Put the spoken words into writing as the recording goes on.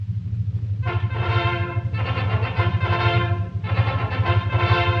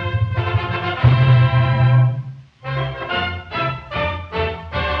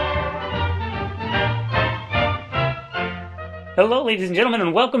Hello, ladies and gentlemen,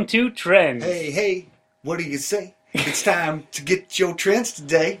 and welcome to Trends. Hey, what do you say? It's time to get your trends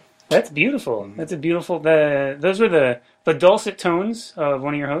today. That's beautiful. That's a beautiful. Those were the dulcet tones of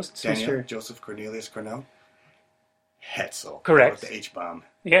one of your hosts, Daniel, Mr. Joseph Cornelius Cornell. Hetzel. Correct. With the H-bomb.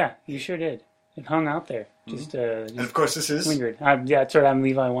 Yeah, you sure did. It hung out there. Just And of course this is lingered. Yeah, that's right. I'm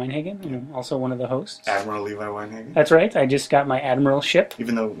Levi Weinhagen. I'm also one of the hosts. Admiral Levi Weinhagen. That's right. I just got my admiralship.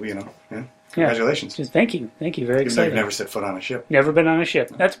 Even though, congratulations. Just thank you. Very Even though excited. you've never set foot on a ship. Never been on a ship.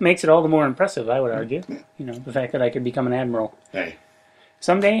 That makes it all the more impressive, I would argue. Yeah. The fact that I could become an admiral. Hey.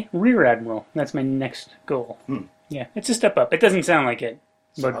 Someday, rear admiral. That's my next goal. Yeah, it's a step up. It doesn't sound like it,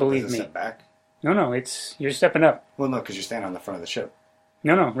 but believe me. Step back? No, you're stepping up. Well, no, because you're standing on the front of the ship.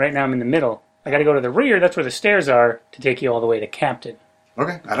 No, right now I'm in the middle. I got to go to the rear. That's where the stairs are to take you all the way to captain.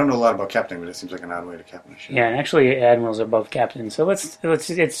 Okay, I don't know a lot about captaining, but it seems like an odd way to captain a ship. Yeah, and actually admirals are above captain, so it's too But rear, I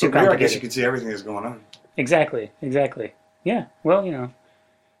guess complicated. you can see everything that's going on. Exactly. Yeah, well,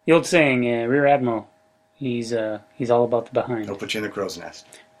 the old saying, rear admiral, he's all about the behind. He'll put you in the crow's nest.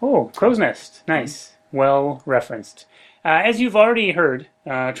 Oh, crow's nest. Nice. Well referenced. As you've already heard,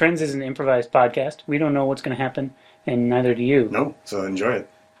 Trends is an improvised podcast. We don't know what's going to happen, and neither do you. No, so enjoy it.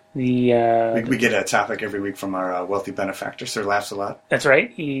 We get a topic every week from our wealthy benefactor, Sir Laughs a Lot. That's right.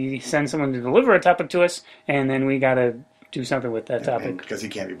 He sends someone to deliver a topic to us, and then we got to do something with that topic. Because he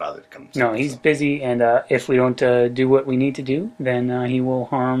can't be bothered to come. No, he's busy, and if we don't do what we need to do, then he will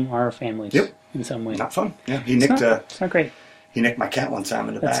harm our families in some way. Not fun. Yeah, It's not great. He nicked my cat one time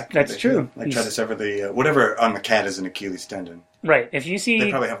in the back. That's true. Like tried to sever the whatever on the cat is an Achilles tendon. Right. If you see, They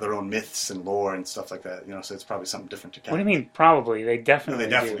probably have their own myths and lore and stuff like that. So it's probably something different to cat. What do you mean? Probably. They definitely. No,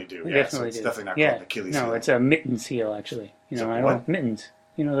 they definitely do. They Yeah, definitely so it's do. definitely not called an Achilles heel. No, it's a mittens heel actually. So I what? don't mittens.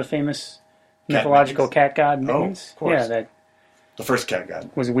 The famous Cat mythological mittens? cat god mittens. of course. Yeah, that The first cat god.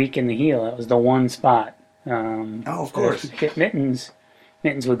 was weak in the heel. That was the one spot. Of course. If you hit mittens.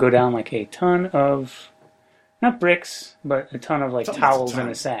 Mittens would go down like a ton of, not bricks, but a ton of Something that's a towels in ton.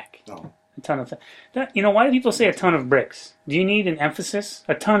 a sack. No. A ton of why do people say a ton of bricks? Do you need an emphasis?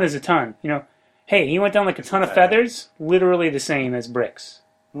 A ton is a ton. Hey, he went down like a ton of feathers. Literally the same as bricks.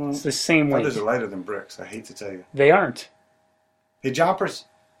 It's the same weight. Feathers are lighter than bricks. I hate to tell you. They aren't. Hey, Jompers.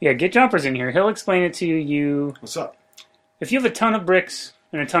 Yeah, get Jumpers in here. He'll explain it to you. What's up? If you have a ton of bricks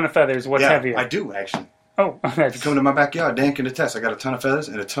and a ton of feathers, what's heavier? I do, actually. Oh, that's Come to my backyard. Dan can attest. I got a ton of feathers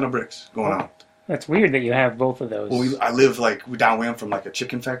and a ton of bricks going on. That's weird that you have both of those. Well, I live downwind from a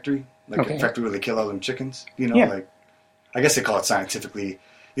chicken factory, a factory where they kill all them chickens. I guess they call it scientifically.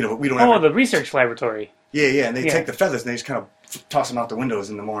 But we don't. The research laboratory. Yeah, and they take the feathers and they just kind of toss them out the windows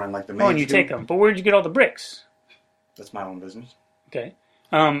in the morning, like the maids and you take them. But where'd you get all the bricks? That's my own business. Okay.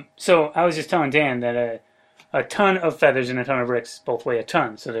 So I was just telling Dan that a ton of feathers and a ton of bricks both weigh a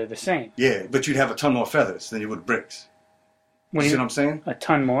ton, so they're the same. Yeah, but you'd have a ton more feathers than you would bricks. You see what I'm saying? A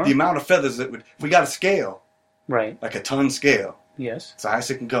ton more? The amount of feathers if we got a scale. Right. Like a ton scale. Yes. It's the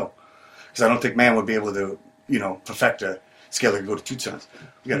highest it can go. Because I don't think man would be able to, perfect a scale that can go to 2 tons.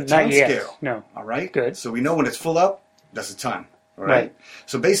 We got a ton scale. No. All right? Good. So we know when it's full up, that's a ton. All right?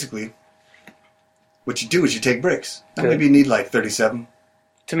 So basically, what you do is you take bricks. Now maybe you need 37.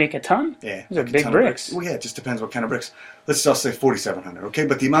 To make a ton? Yeah. Those are big bricks. Well, yeah, it just depends what kind of bricks. Let's just say 4,700, okay?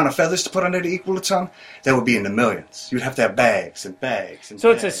 But the amount of feathers to put on there to equal a ton, that would be in the millions. You'd have to have bags and bags and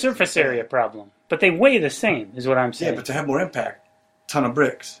So bags it's a surface area problem. But they weigh the same, is what I'm saying. Yeah, but to have more impact, ton of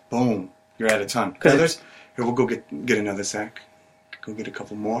bricks, boom, you're at a ton. Feathers, here, we'll go get another sack. Go get a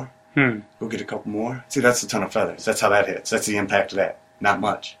couple more. Go get a couple more. See, that's a ton of feathers. That's how that hits. That's the impact of that. Not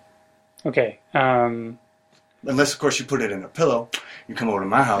much. Okay. Unless, of course, you put it in a pillow. You come over to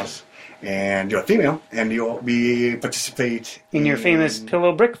my house, and you're a female, and you'll participate in your famous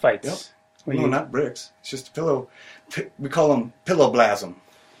pillow brick fights. Yep. No, not bricks. It's just a pillow. We call them pillowblasm.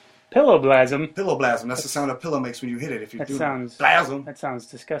 Pillowblasm? Pillowblasm. That's the sound a pillow makes when you hit it. If you do blasm. That sounds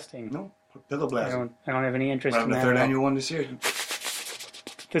disgusting. No, pillowblasm. I don't have any interest in that. We're having the 3rd annual one this year.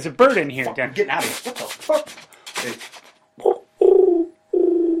 There's a bird in here, Dan. I'm getting out of here. What the fuck? Hey.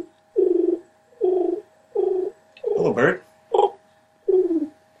 Hello, bird.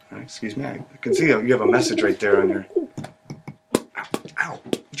 Excuse me. I can see you have a message right there on your. Ow!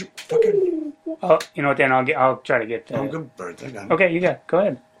 Would you fucking? Oh, you know what, Dan? I'll try to get. I'm good, bird. I got it. Okay, you got it. Go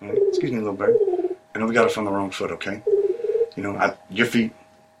ahead. All right. Excuse me, little bird. I know we got it from the wrong foot. Okay. Your feet.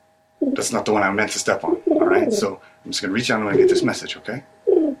 That's not the one I meant to step on. All right. So I'm just gonna reach out and get this message. Okay.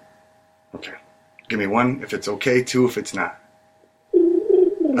 Okay. Give me 1 if it's okay. 2 if it's not.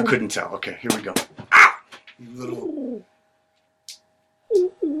 I couldn't tell. Okay. Here we go. Ah! You little.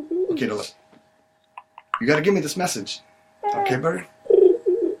 Okay, now look. You gotta give me this message. Okay, bird?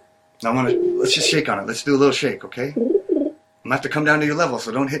 Now let's just shake on it. Let's do a little shake, okay? gonna have to come down to your level,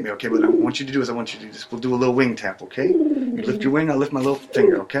 so don't hit me, okay? What I want you to do is we'll do a little wing tap, okay? You lift your wing, I'll lift my little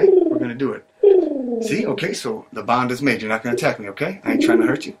finger, okay? We're gonna do it. See? Okay, so the bond is made. You're not gonna attack me, okay? I ain't trying to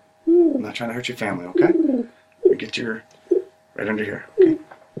hurt you. I'm not trying to hurt your family, okay? You get your right under here, okay?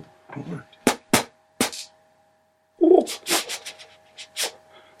 Don't worry.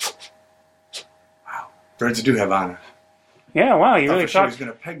 Wow. Birds do have honor. Yeah, wow, you I thought really for sure thought he's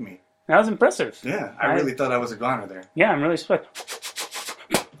gonna peg me. that was impressive. Yeah, I really thought I was a goner there. Yeah, I'm really surprised.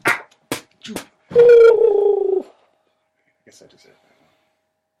 I guess I deserve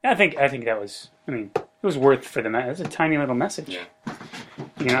that. I think that was. I mean, it was worth for the. That's a tiny little message. Yeah.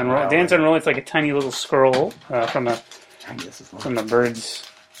 You know, Dan's Unroll. It's like a tiny little scroll from a This is long. from the bird's.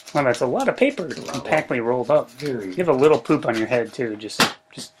 Well, that's a lot of paper compactly rolled up. Very. You have a little poop on your head too. Just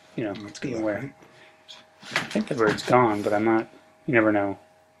you know, That's be good, aware. right? I think the bird's gone, but I'm not. You never know.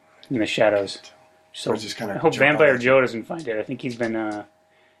 In the shadows. So Birds just kinda I hope jump Vampire out. Joe doesn't find it. I think he's been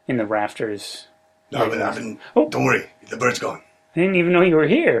in the rafters. No, but I've been. Oh. Don't worry, the bird's gone. I didn't even know you were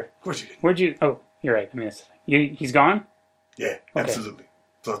here. Of course you did. Where'd you? Oh, you're right. I mean, he's gone. Yeah, absolutely.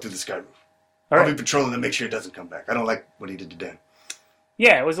 Flew through the sky roof. All I'll right. be patrolling to make sure it doesn't come back. I don't like what he did to Dan.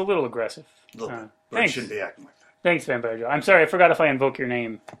 Yeah, it was a little aggressive. A little bit. Birds Thanks. shouldn't be acting like that. Thanks, Vampire Joe. I'm sorry, I forgot if I invoke your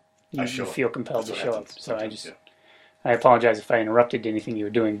name. You show up. feel compelled That's to what show up. happens So sometimes, I apologize if I interrupted anything you were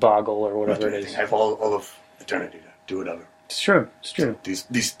doing, Boggle or Not whatever doing it anything. is. I have all of eternity to do whatever. It's true. It's true.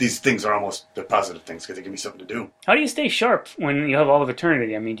 These things are almost they're positive things because they give me something to do. How do you stay sharp when you have all of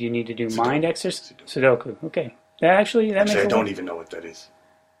eternity? I mean, do you need to do mind exercise? Sudoku. Okay. That makes Actually, I a don't lot. even know what that is.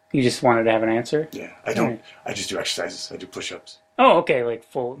 You just wanted to have an answer? Yeah, I don't. Right. I just do exercises. I do push-ups. Oh, okay. Like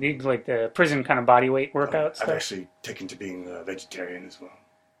like the prison kind of body weight workout I've stuff? actually taken to being a vegetarian as well.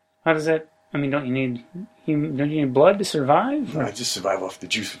 How does that... I mean, don't you need blood to survive? I just survive off the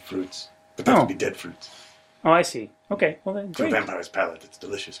juice of fruits, but that Oh. would be dead fruits. Oh, I see. Okay. Well, then, To a great. vampire's palate, it's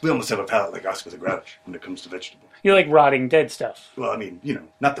delicious. We almost have a palate like Oscar the Grouch when it comes to vegetables. You like rotting dead stuff. Well, I mean,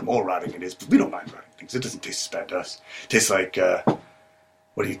 not the more rotting it is, but we don't mind rotting things. It doesn't taste as bad to us. It tastes like,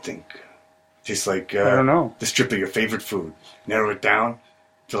 what do you think? It tastes like, I don't know. the strip of your favorite food. Narrow it down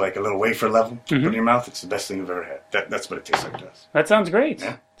to like a little wafer level. Put it in your mouth. It's the best thing you've ever had. That's what it tastes like to us. That sounds great.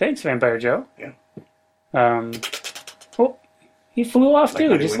 Yeah. Thanks, Vampire Joe. Yeah. Oh, he flew off Like too.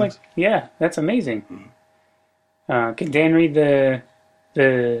 Mighty Just Wings? like, yeah, that's amazing. Can Dan read the?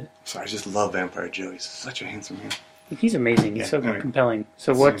 So I just love Vampire Joe. He's such a handsome man. He's amazing. He's Yeah, so all right. compelling.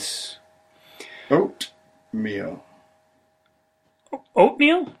 So what's Oatmeal.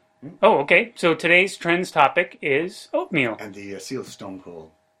 oatmeal? Oh, okay. So today's trends topic is oatmeal. And the seal Stone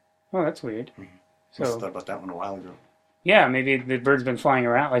Cold. Oh, that's weird. I thought So about that one a while ago. yeah, maybe the bird's been flying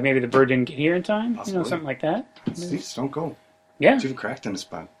around. Like maybe the bird didn't get here in time. Possibly. Something like that. See, Stone Cold. Yeah, It's even cracked in the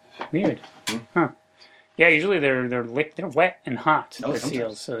spot. weird. Huh. Yeah, usually they're wet and hot. Oh, The sometimes.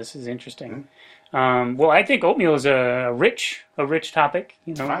 seals. So this is interesting. Well, I think oatmeal is a rich topic.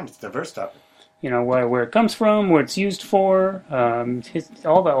 Fine, it's a diverse topic. Where it comes from, what it's used for,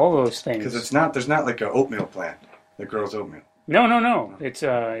 all those things. Because there's not like an oatmeal plant that grows oatmeal. No. It's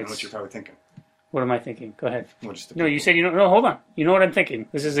I know what you're probably thinking. what am I thinking? Go ahead. Well, just the No, you people. said no. Hold on. You know what I'm thinking.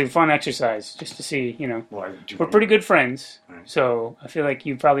 This is a fun exercise, just to see. Well, I do We're pretty good friends, Right. so I feel like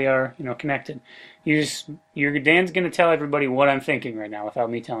you probably are, connected. Dan's gonna tell everybody what I'm thinking right now without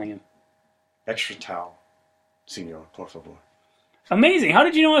me telling him. Extra towel. Senor, por favor. Amazing. How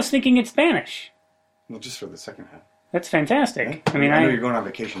did you know I was thinking in Spanish? Well, just for the second half. That's fantastic. Yeah? I mean, I know you're going on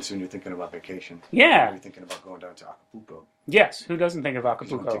vacation soon. You're thinking about vacation. Yeah. You're thinking about going down to Acapulco. Yes. Who doesn't think of You want to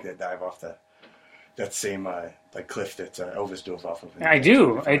take Acapulco? that dive off that same like cliff that Elvis dove off of. I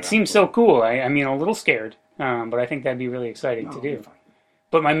do. Before It seems so cool. I mean, a little scared, but I think that'd be really exciting to do.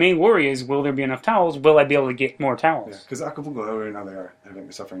 But my main worry is, will there be enough towels? Will I be able to get more towels? Because Acapulco right now they're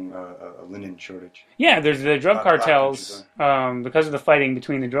suffering a linen shortage Yeah, there's the drug A lot of cartels because of the fighting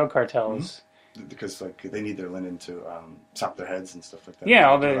between the drug cartels. because like they need their linen to chop their heads and stuff like that. Yeah,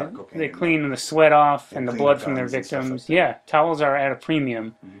 all They do a lot of cocaine they in clean the sweat off Yeah, and the clean blood the from their guns and stuff like victims. that. Yeah, towels are at a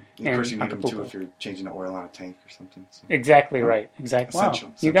premium. that. Of course, you in need them too Acapulco. if you're changing the oil on a tank or something. So. Exactly right. Exactly. Wow,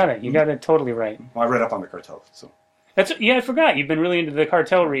 Essential, you got it. essential. You got it totally right. Well, I read up on the cartels, so I forgot. You've been really into the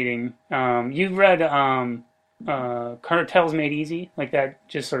cartel reading. You read Cartels Made Easy, like that,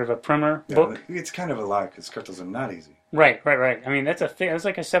 just sort of a primer yeah, book. it's kind of a lie because cartels are not easy. Right. I mean, that's a thing. It was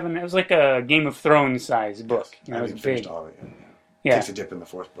like it was like a Game of Thrones size book. I It was haven't finished big. all of it yet. Yeah. Takes a dip in the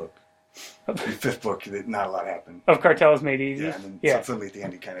fourth book. The fifth book, not a lot happened. Of Cartels Made Easy. Yeah, and then Yeah. suddenly at the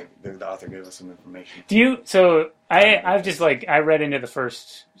end, the author gave us some information. Do you? So I've just I read into the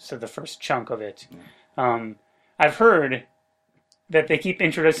first chunk of it. I've heard that they keep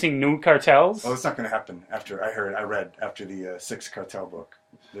introducing new cartels. Oh, it's not going to happen after I read after the sixth cartel book.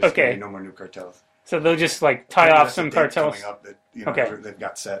 There's going to be no more new cartels. So they'll just like tie off some cartels. Coming up that, okay. They've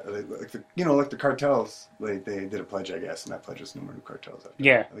got set. Like the cartels, they did a pledge, I guess, and that pledge is no more new cartels.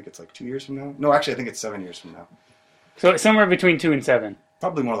 Yeah. I think it's like 2 years from now. No, actually, I think it's 7 years from now. So somewhere between 2 and 7.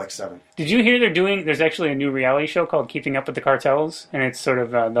 Probably more like 7. Did you hear there's actually a new reality show called Keeping Up with the Cartels, and it's sort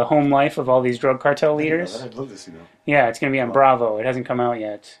of the home life of all these drug cartel leaders. I'd love to see that. Yeah, it's going to be on Bravo. It hasn't come out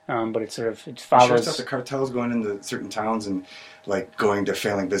yet, but it follows. Sure, it's the cartels going into certain towns and like going to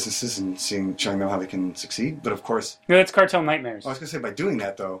failing businesses and showing them how they can succeed. But of course, no, it's Cartel Nightmares. I was going to say by doing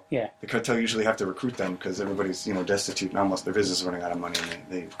that though, the cartel usually have to recruit them because everybody's destitute and almost their business is running out of money, and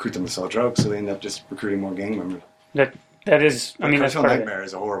they recruit them to sell drugs, so they end up just recruiting more gang members. That is, I mean, Cartel Nightmare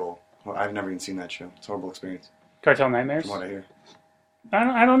is a horrible. Well, I've never even seen that show. It's a horrible experience. Cartel Nightmares? From what I hear.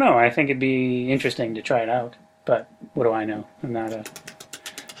 I don't know. I think it'd be interesting to try it out. But what do I know? I'm not a...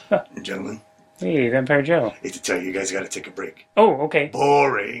 Gentlemen. Hey, Vampire Joe. I hate to tell you, you guys got to take a break. Oh, okay.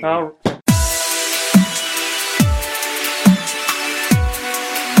 Boring. Oh.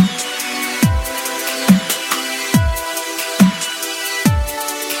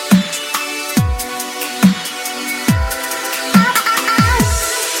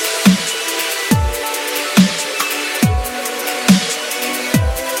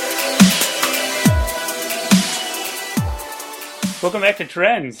 Welcome back to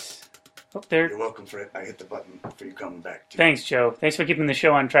Trends. Oh, You're welcome for it. I hit the button for you coming back. Thanks, Joe. Thanks for keeping the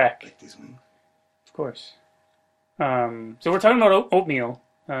show on track. Like these wings. Of course. So we're talking about oatmeal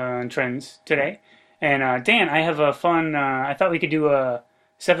and trends today. And Dan, I have a fun. I thought we could do a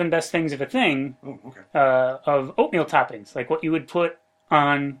 7 best things of a thing. Oh, okay. Of oatmeal toppings, like what you would put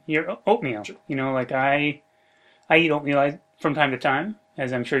on your oatmeal. Sure. Like I eat oatmeal from time to time,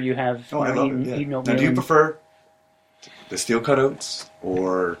 as I'm sure you have. Oh, I love it. Yeah. Eaten oatmeal. Now, do you prefer the steel cut oats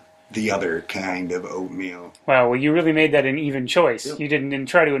or the other kind of oatmeal? Well, you really made that an even choice. Yep. You didn't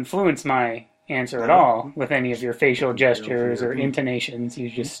try to influence my answer at all with any of your facial gestures or intonations. You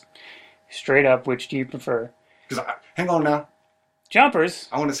just straight up, which do you prefer? Hang on now. Jumpers.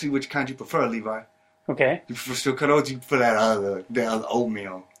 I want to see which kind you prefer, Levi. Okay. You prefer steel cut oats? You prefer that other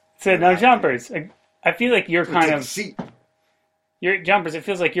oatmeal? So now jumpers. I feel like you're kind of. Seat. Your jumpers. It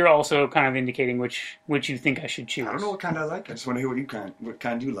feels like you're also kind of indicating which you think I should choose. I don't know what kind I like. I just want to hear what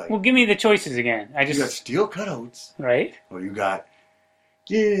kind you like. Well, give me the choices again. You got steel cut oats, right? Or you got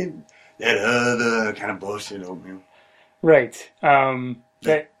that other kind of bullshit oatmeal, right?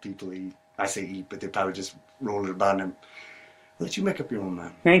 That people eat. I say eat, but they probably just roll it about them. Let you make up your own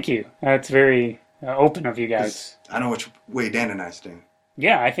mind. Thank you. That's very open of you guys. I know which way Dan and I stand.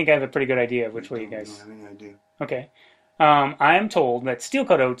 Yeah, I think I have a pretty good idea of which way you guys. I don't have any idea. Okay. I am told that steel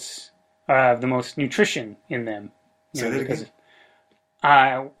cut oats have the most nutrition in them. Say that again.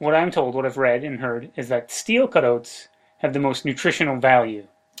 What I'm told, what I've read and heard, is that steel cut oats have the most nutritional value.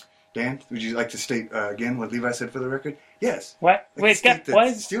 Dan, would you like to state again what Levi said for the record? Yes. What? Wait,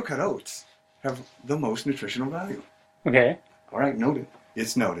 what? Steel cut oats have the most nutritional value. Okay. All right, noted.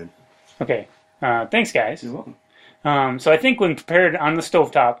 It's noted. Okay. Thanks, guys. You're welcome. So I think when prepared on the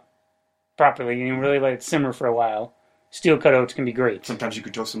stovetop properly, and really let it simmer for a while, steel cut oats can be great. Sometimes you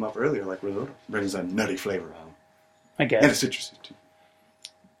could toast them up earlier, like risotto. Brings a nutty flavor out. I guess. And a citrusy too.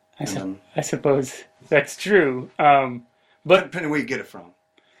 I suppose that's true. But depending on where you get it from.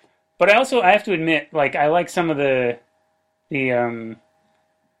 But I have to admit, like I like some of the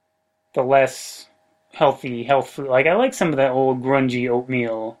less healthy health food. Like I like some of that old grungy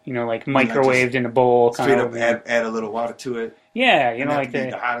oatmeal, like microwaved in a bowl. Straight up add a little water to it. Yeah, like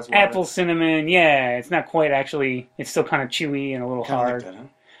the apple cinnamon. Yeah, it's not quite actually. It's still kind of chewy and a little hard. Like that, huh?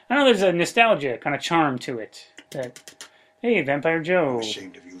 I know there's a nostalgia kind of charm to it. Hey, Vampire Joe. I'm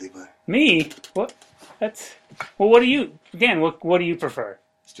ashamed of you, Levi. Me? What? What do you, Dan? What do you prefer?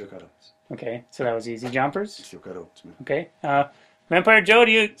 Steel cut oats. Okay, so that was easy. Jumpers. Steel cut oats, man. Okay. Vampire Joe,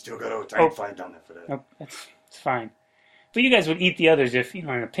 do you? Steel cut oats. I ain't fine down there for that. Oh, it's fine. But you guys would eat the others if in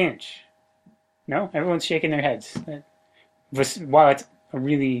a pinch. No, everyone's shaking their heads. Wow, it's a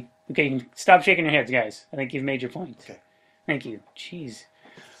really okay. You can stop shaking your heads, guys. I think you've made your point. Okay. Thank you. Jeez.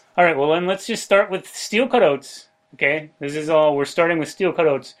 All right. Well, then let's just start with steel cut oats. Okay. This is all. We're starting with steel cut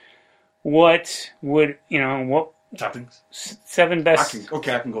oats. What would what toppings? 7 best.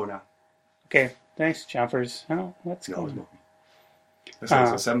 I can go now. Okay. Thanks, Choppers. Oh, let's go.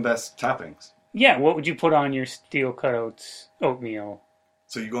 So 7 best toppings. Yeah. What would you put on your steel cut oats oatmeal?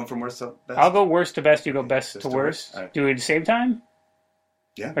 So you going from worst to best? I'll go worst to best. You go best to worst. Right. Do we save time?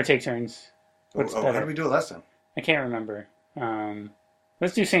 Yeah. Or take turns? How did we do it last time? I can't remember.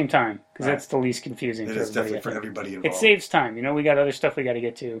 Let's do same time, because All that's the least confusing It for is everybody. definitely for everybody involved. It saves time. You know, we got other stuff we got to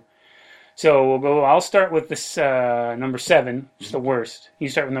get to. So we'll go. I'll start with this number 7, which is the worst. You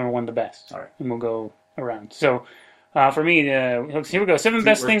start with number 1, the best. All right. And we'll go around. So for me, here we go. 7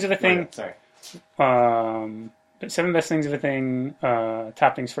 best things of a thing. Sorry. 7 best things of a thing.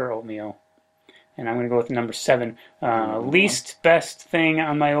 Toppings for oatmeal. And I'm going to go with number 7. Least best thing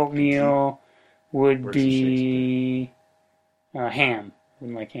on my oatmeal would Where's be ham.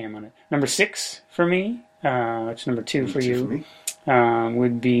 Wouldn't like ham on it. Number 6 for me, which number 2 for you,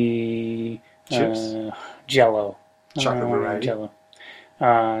 would be Chips? Jello. Chocolate variety. Jello.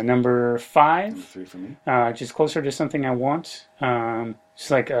 Number 5, Number 3 for me. just closer to something I want.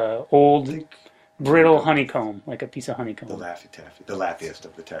 Just like a old brittle honeycomb, like a piece of The honeycomb. Laffy Taffy. The lappiest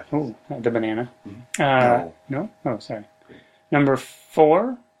of the taffy. Ooh, the banana. No. No? Oh, sorry. Number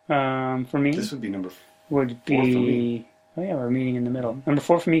 4 for me This would be number would 4 for be... me. Oh yeah, we're meeting in the middle. Number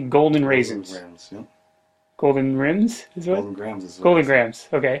 4 for me, golden raisins. Golden grams. Yep. Golden rims is what? Golden grams is what Golden it is. grams.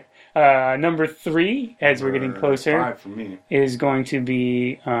 Okay. Number 3, as we're getting Number closer, 5 for me. is going to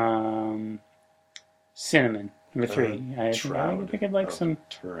be cinnamon. Number 3. I think I'd like some.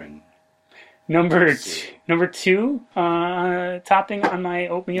 Turin. Number Cereal. number 2 topping on my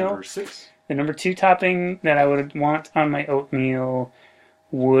oatmeal. Number 6. The number 2 topping that I would want on my oatmeal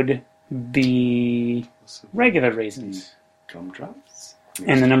would be regular raisins. Gumdrops.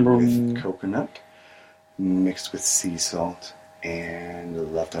 And the number with coconut mixed with sea salt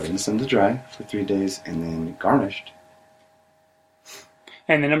and left out in the sun to dry for 3 days and then garnished.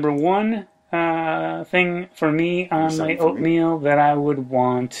 And the number 1 thing for me on Number my 7 for me. oatmeal that I would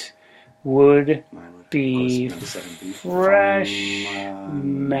want would Mine would be of course, number 7 be fresh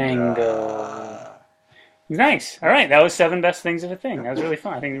mango. Nice. All right, that was 7 best things of a thing. That was really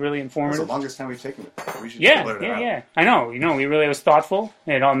fun. I think really That's the informative. longest time we've taken it. We should Yeah, split it out. yeah. I know. We really was thoughtful.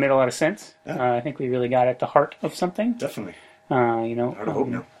 It all made a lot of sense. Yeah. I think we really got at the heart of something. Definitely. Heart Heart of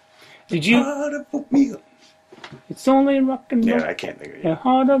oatmeal. Did you? Heart of oatmeal. It's only rock and roll. Yeah, I can't think of it. The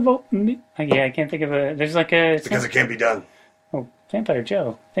heart of oatmeal. Yeah, I can't think of a. There's like a. Because it can't be done. Oh, Vampire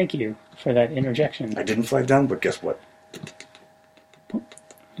Joe. Thank you for that interjection. I didn't fly down, but guess what?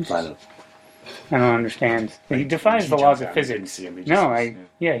 Fly up. I don't understand. He defies the laws of physics. No,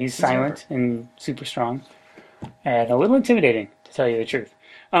 he's silent and super strong. And a little intimidating, to tell you the truth.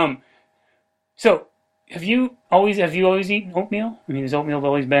 So, have you always eaten oatmeal? I mean, has oatmeal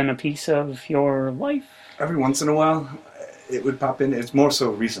always been a piece of your life? Every once in a while, it would pop in. It's more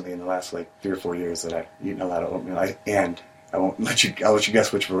so recently in the last 3 or 4 years that I've eaten a lot of oatmeal. I'll let you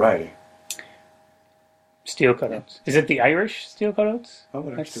guess which variety. Steel cut oats. Is it the Irish steel cut oats? Oh,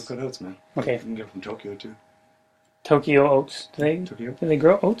 but steel cut oats, man. Okay. You can get from Tokyo too. Tokyo oats. Tokyo? Do they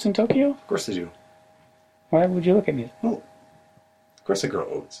grow oats in Tokyo? Of course they do. Why would you look at me? Oh, of course they grow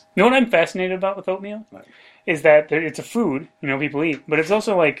oats. You know what I'm fascinated about with oatmeal? Right. Is that it's a food, people eat, but it's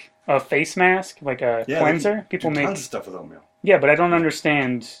also like a face mask, like a Yeah, cleanser. they People do make. tons of stuff with oatmeal. Yeah, but I don't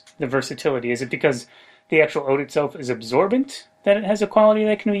understand the versatility. Is it because the actual oat itself is absorbent that it has a quality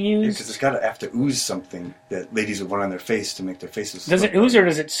that can be used? Because it's got to have to ooze something that ladies would want on their face to make their faces. Does it ooze or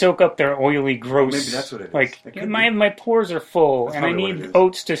does it soak up their oily, gross? Maybe that's what it is. Like It could my pores are full, That's and I probably what need it is.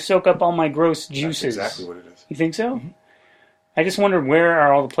 oats to soak up all my gross That's juices. exactly what it is. You think so? I just wondered where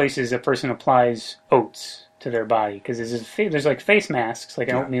are all the places a person applies oats to their body? Because there's like face masks, like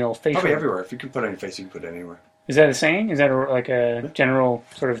an Yeah. oatmeal facial. Probably everywhere. If you can put it on your face, you can put it anywhere. Is that a saying? Is that like a general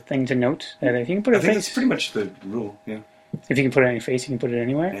sort of thing to note? That if you can put it I on think face, that's pretty much the rule. Yeah. if you can put it on your face, you can put it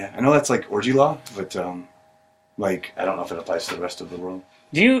anywhere. Yeah. I know that's like orgy law, but I don't know if it applies to the rest of the world.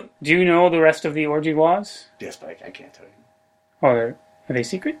 Do you know the rest of the orgy laws? Yes, but I can't tell you. Oh, are they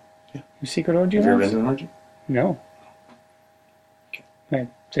secret? Yeah. Your secret orgy Have you ever laws? been to an orgy? No.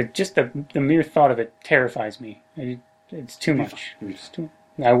 Just the mere thought of it terrifies me. It's too much. You'll be It's too,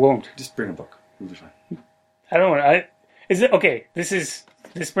 I won't. Just bring a book. You'll be fine. I don't want. Is it okay? This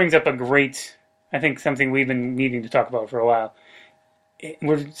brings up a great. I think something we've been needing to talk about for a while.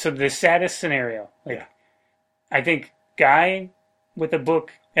 So the saddest scenario. Yeah. I think guy with a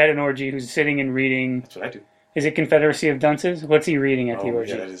book at an orgy who's sitting and reading. That's what I do. Is it Confederacy of Dunces? What's he reading at the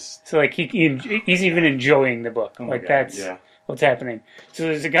orgy? Yeah, that is. So like he's even enjoying the book. Oh my like God, that's yeah. what's happening. So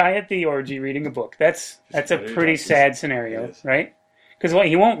there's a guy at the orgy reading a book. That's a Confederate pretty Dunces. sad scenario, It is. right? Because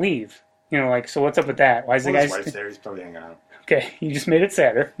he won't leave. So what's up with that? Why is the Well, guy? his wife's there. He's probably hanging out. Okay, you just made it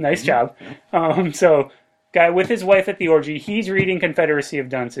sadder. Nice job. Yeah. So guy with his wife at the orgy. He's reading Confederacy of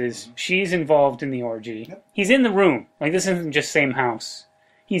Dunces. She's involved in the orgy. Yep. He's in the room. Like this isn't just same house.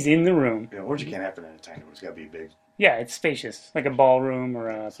 He's in the room. Orgy can't happen in a tiny room. It's got to be big. Yeah, it's spacious, like a ballroom or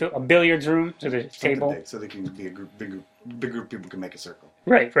a billiards room. So there's a Something table. big, so they can be a big group. big group of people can make a circle.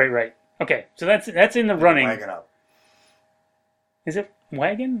 Right. Okay, so that's in the running. Wag it up. Is it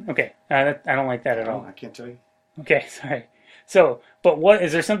wagon? Okay, I don't like that at all. I can't tell you. Okay, sorry. So, but what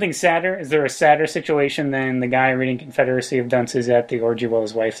is there something sadder? Is there a sadder situation than the guy reading Confederacy of Dunces at the orgy while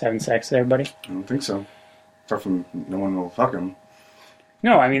his wife's having sex with everybody? I don't think so. Apart from no one will fuck him.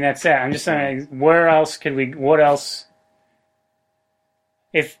 No, I mean that's sad. I'm just saying, where else could we? What else?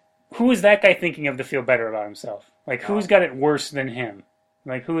 Who is that guy thinking of to feel better about himself? Like, who's got it worse than him?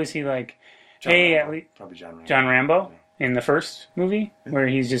 Like, who is he like? Probably John Rambo. John Rambo in the first movie, where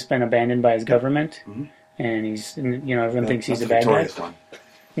he's just been abandoned by his government, and he's, everyone thinks he's a bad guy. One.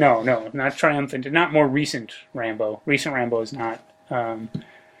 No, not triumphant. Not more recent Rambo. Recent Rambo is not. Even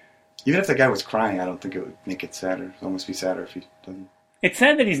if the guy was crying, I don't think it would make it sadder. It'd almost be sadder if he doesn't. It's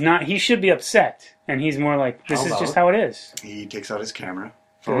sad that he's not. He should be upset, and he's more like, this is just how it is. He takes out his camera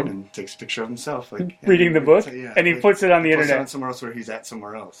phone and takes a picture of himself, like reading the book, and he puts it on the internet. Puts it on somewhere else where he's at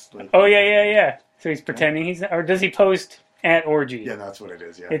somewhere else. Like, oh yeah. So he's pretending he's, or does he post at orgy? Yeah, that's what it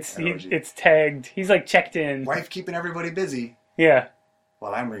is. Yeah, it's tagged. He's like checked in. Wife keeping everybody busy. Yeah.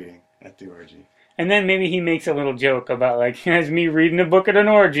 While I'm reading at the orgy. And then maybe he makes a little joke about like, here's me reading a book at an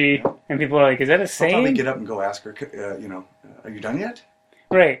orgy, and people are like, is that a saying? I'll probably get up and go ask her, are you done yet?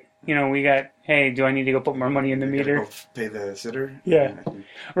 Right. We got, hey, do I need to go put more money in the meter? Go pay the sitter? Yeah.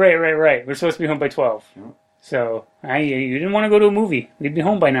 Right. We're supposed to be home by 12. Yeah. So, you didn't want to go to a movie. We'd be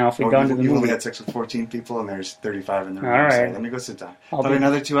home by now if we'd gone to the movie. You only had sex with 14 people and there's 35 in the room. All right. So let me go sit down. Probably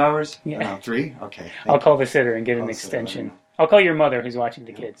another 2 hours? Yeah. 3? Okay. I'll call the sitter and get an extension. I'll call your mother who's watching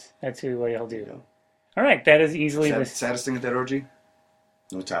the kids. That's what I'll do. All right. That is easily the saddest thing at that orgy?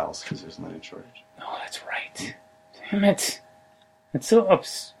 No towels because there's not a shortage. Oh, that's right. Damn it. It's so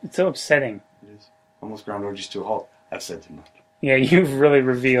upsetting. It is. Almost ground orgies to a halt. I've said too much. Yeah, you've really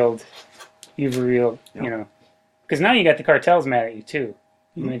revealed, because now you got the cartels mad at you too.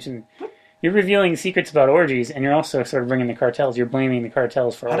 You mentioned, you're revealing secrets about orgies, and you're also sort of bringing the cartels. You're blaming the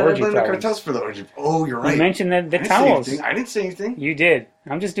cartels for orgy problems. How did I blame the cartels for the orgy? Oh, you're right. You mentioned the towels. I didn't say anything. You did.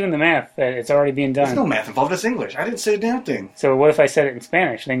 I'm just doing the math. That it's already being done. There's no math involved. It's English. I didn't say a damn thing. So what if I said it in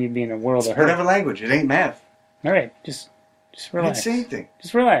Spanish? Then you'd be in a world of hurt. Whatever language. It ain't math. All right, just relax. I didn't say anything.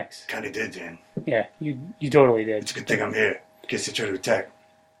 Just relax. Kind of did, Dan. Yeah, you totally did. It's a good thing I'm here. In case they try to attack.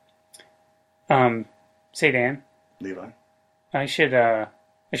 Say, Dan. Levi. I should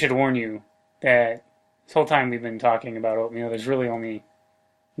warn you that this whole time we've been talking about oatmeal, there's really only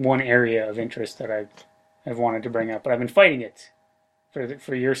one area of interest that I've wanted to bring up, but I've been fighting it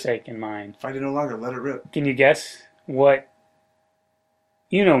for your sake and mine. Fight it no longer. Let it rip. Can you guess what?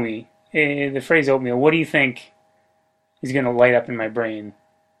 You know me. The phrase oatmeal. What do you think is going to light up in my brain?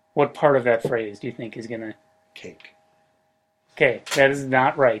 What part of that phrase do you think is going to... Cake. Okay, that is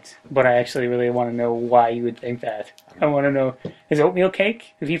not right, but I actually really want to know why you would think that. I want to know, is oatmeal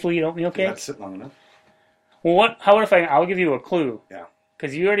cake? Do people eat oatmeal cake? Not sit long enough. Well, how about if I'll give you a clue. Yeah.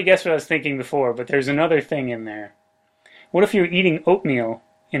 Because you already guessed what I was thinking before, but there's another thing in there. What if you're eating oatmeal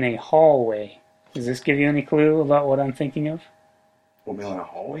in a hallway? Does this give you any clue about what I'm thinking of? Oatmeal in a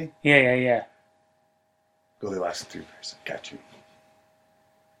hallway? Yeah. Goldilocks and Three Bears. Got you.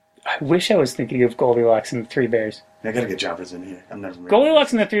 I wish I was thinking of Goldilocks and the Three Bears. I gotta get Jumpers in here. I'm never.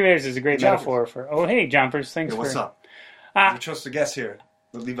 Goldilocks and the Three Bears is a great metaphor for. Oh, hey, Jumpers, thanks for. What's up? You're supposed to guess here.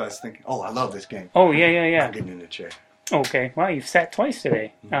 What Levi's thinking. Oh, I love this game. Oh yeah. I'm getting in the chair. Okay. Wow, you've sat twice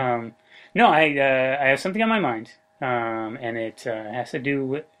today. Mm-hmm. No, I have something on my mind, and it has to do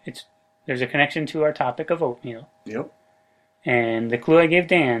with There's a connection to our topic of oatmeal. Yep. And the clue I gave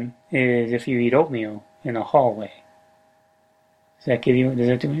Dan is if you eat oatmeal in a hallway. Does that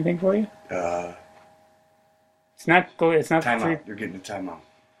do anything for you? It's not. It's not. Time out. You're getting a timeout.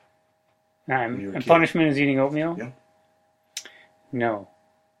 And punishment is eating oatmeal? Yeah. No.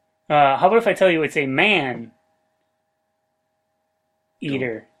 How about if I tell you it's a man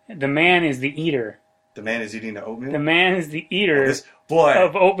eater? The man is the eater. The man is eating the oatmeal? The man is the eater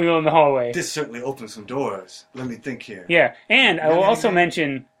of oatmeal in the hallway. This certainly opens some doors. Let me think here. Yeah, and I will also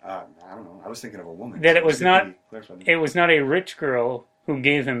mention... I don't know. I was thinking of a woman. That it was not a rich girl who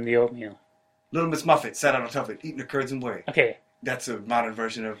gave him the oatmeal. Little Miss Muffet sat on top of it, eating her curds and whey. Okay. That's a modern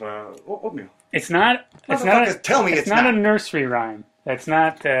version of oatmeal. It's not... Tell me it's not a nursery rhyme. That's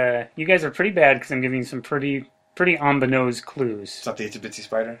not... you guys are pretty bad because I'm giving you some pretty on-the-nose clues. It's not the Itsy Bitsy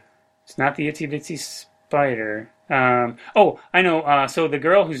Spider? It's not the Itsy Bitsy Spider. I know. So the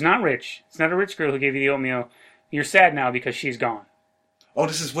girl who's not rich, it's not a rich girl who gave you the oatmeal. You're sad now because she's gone. Oh,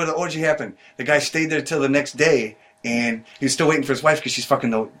 this is where the orgy happened. The guy stayed there till the next day, and he was still waiting for his wife because she's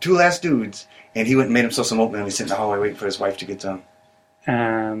fucking the two last dudes. And he went and made himself some oatmeal, and he's sitting in the hallway waiting for his wife to get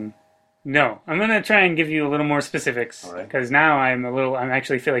done. No, I'm gonna try and give you a little more specifics All right. because now I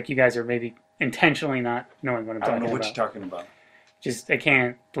actually feel like you guys are maybe intentionally not knowing what I'm I talking don't know what about. you're talking about. Just I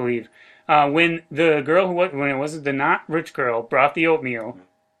can't believe when the girl when it wasn't the not rich girl brought the oatmeal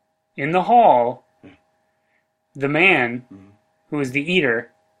in the hall, the man who was the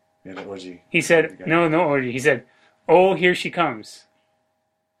eater, Yeah, the orgy. he said no orgy. He said, "Oh, here she comes."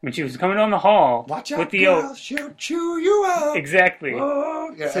 When she was coming down the hall Watch out, with the girl, she'll chew you up. exactly.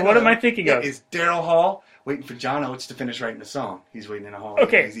 Oh, yeah, So what am I thinking of? It's Daryl Hall waiting for John Oates to finish writing the song. He's waiting in the hall.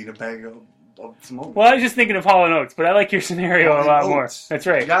 Okay. He's eating a bag of smoke. Well, I was just thinking of Hall and Oates, but I like your scenario a lot more. Oates. That's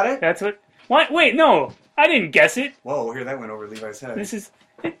right. You got it? That's what. What? Wait, no, I didn't guess it. Whoa, here that went over Levi's head. This is.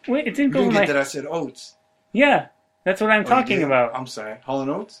 Wait, it didn't You go didn't in get my. that I said Oates. Yeah, that's what I'm Oh, you talking did? about. I'm sorry. Hall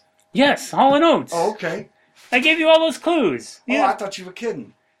and Oates? Yes, Hall and Oates. Oh, okay. I gave you all those clues. Oh, Yeah. I thought you were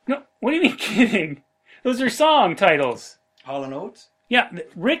kidding. No, what do you mean kidding? Those are song titles. Hall and Oates? Yeah,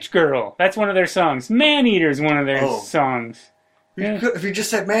 Rich Girl. That's one of their songs. Man Eater's one of their Oh. songs. Yeah. If you just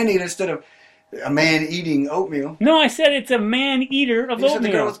said man eater instead of a man eating oatmeal. No, I said it's a man eater of You said the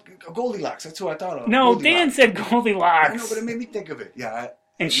girl oatmeal. was Goldilocks. That's who I thought of. No, Goldilocks. Dan said I know, Goldilocks. but it made me think of it. Yeah.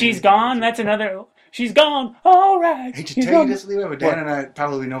 And She's Gone. That's another. She's gone. All right. I hate to She's tell you gone. this, Levi, but Dan and I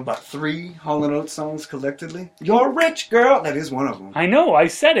probably know about 3 Hall and Oates songs collectively. You're rich, girl. That is one of them. I know. I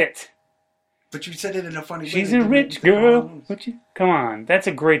said it. But you said it in a funny way. She's You a didn't rich think Hall and girl. Oates. What you? Come on. That's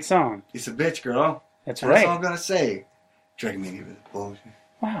a great song. It's a bitch, girl. That's That's all right. I'm gonna say. Drag me into bullshit.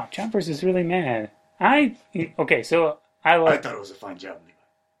 Wow. Choppers is really mad. Okay. So I I like. thought it was a fine job, Levi.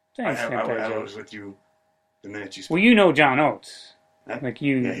 Thanks, Vampire I Joe. was with you the minute you spoke. Well, you know John Oates. Huh? Like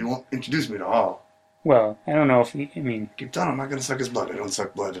you. Yeah, he won't introduce me to Hall. Well, I don't know if he, I mean. Keep telling him I'm not gonna suck his blood. I don't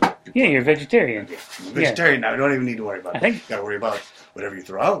suck blood. Yeah, you're a vegetarian. Yeah, I'm a vegetarian now. I don't even need to worry about it. I think- You gotta worry about whatever you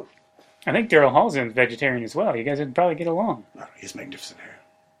throw out. I think Daryl Hall's a vegetarian as well. You guys would probably get along. No, he has magnificent hair.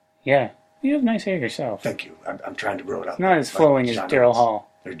 Yeah. You have nice hair yourself. Thank you. I'm trying to grow it out. Not as flowing as John Daryl Oates.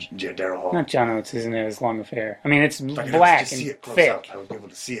 Hall. Or Daryl Hall. Not John Oates, isn't it? As long of hair. I mean, it's If I could black just see and it close thick. up, I would be able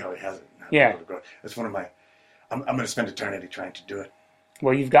to see how he has it. and I'd be Yeah. able to grow. That's one of my. I'm going to spend eternity trying to do it.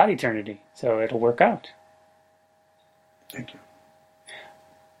 Well, you've got eternity, so it'll work out. Thank you.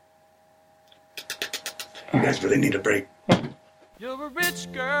 You guys really need a break. You're a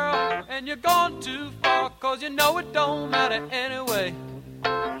rich girl and you're gone too far, 'cause you know it don't matter anyway.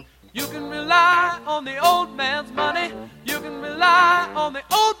 You can rely on the old man's money. You can rely on the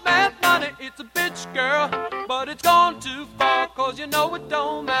old man's money. It's a bitch girl, but it's gone too far, 'cause you know it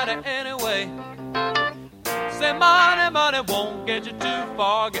don't matter anyway. Say money, money won't get you too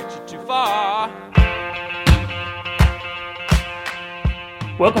far, get you too far.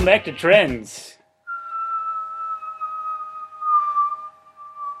 Welcome back to Trends.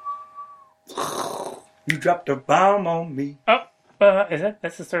 You dropped a bomb on me. Oh,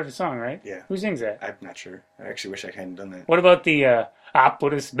 that's the start of the song, right? Yeah. Who sings that? I'm not sure. I actually wish I hadn't done that. What about the I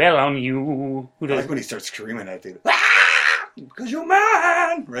put a spell on you? Who I does? like when he starts screaming at you. Ah! Because you're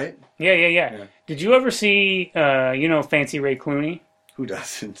mine! Right? Yeah. Did you ever see Fancy Ray Clooney? Who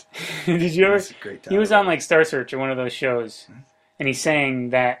doesn't? Did you ever? That's a great He was time. on like Star Search or one of those shows, and he sang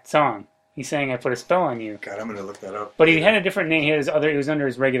that song. He sang "I Put a Spell on You," God, I'm going to look that up. but he had a different name. He was under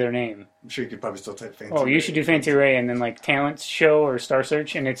his regular name. I'm sure you could probably still type fancy. Oh, you should do Fancy Ray and then like Talent Show or Star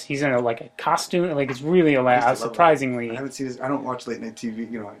Search, and he's in a costume. Like it's really I used to love surprisingly. it. I haven't seen this. I don't watch late night TV,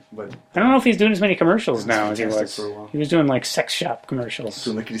 but I don't know if he's doing as many commercials That's now as he fantastic was. for a while. He was doing like sex shop commercials.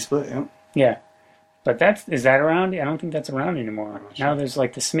 doing lickety split, yeah. Yeah. But is that around? I don't think that's around anymore. I'm not sure. Now there's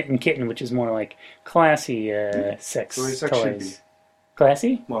like the Smitten Kitten, which is more like classy sex The way sex should be. toys.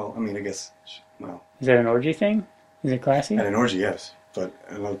 Classy? Well, I mean, I guess, well, Is that an orgy thing? Is it classy? at an orgy, yes, but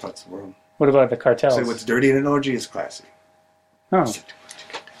in other parts of the world. What about the cartels? Say what's dirty in an orgy is classy. Oh,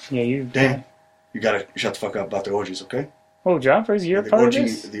 yeah, you. Dan, you gotta shut the fuck up about the orgies, okay? Oh, Joffers, you're a The part orgy, of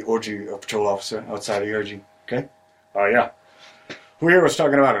this? the orgy patrol officer outside of the orgy, okay? Oh, yeah. Who here was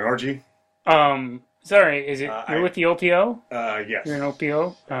talking about an orgy? Sorry, is it you're I- with the OPO? Yes. You're an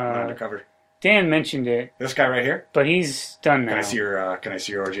OPO? I'm undercover. Dan mentioned it, This guy right here? but he's done now. Can I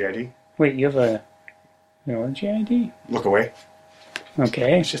see your orgy ID? Wait, you have an orgy ID? Look away.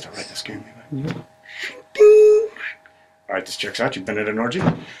 Okay. It's just a right to scare me. Mm-hmm. All right, this checks out. You've been at an orgy.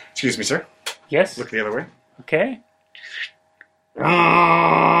 Excuse me, sir. Yes? Look the other way. Okay.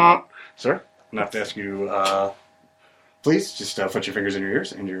 Sir, I'm going to have to ask you, please, just put your fingers in your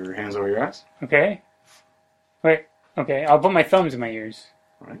ears and your hands over your eyes. Okay. Wait. Okay, I'll put my thumbs in my ears.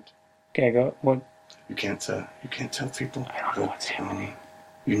 All right. Okay, go. What? You can't tell people. I don't know what's happening.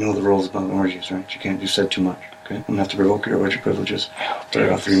 You know the rules about orgies, right? You said too much, okay? I'm going to have to revoke your orgy privileges for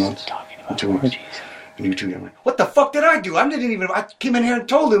about 3 months. Talking about In 2 weeks. orgies. And you two, I'm like, what the fuck did I do? I came in here and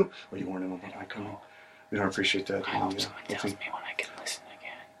told him. Well, you warned him about my coming. We don't appreciate that. I hope someone tells me when I can listen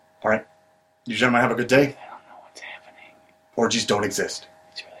again. All right. You gentlemen have a good day. I don't know what's happening. Orgies don't exist.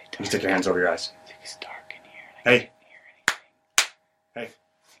 It's really dark. You take your hands over your eyes. It's dark in here. And I Hey. can't hear anything. Hey.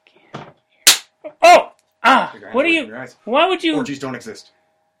 I can't hear. Oh! Ah! Take your hands What are over you... your eyes. Why would you... Orgies don't exist.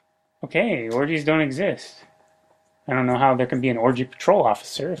 Okay, orgies don't exist. I don't know how there can be an orgy patrol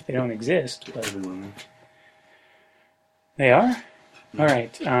officer if they don't exist, but Everyone. they are?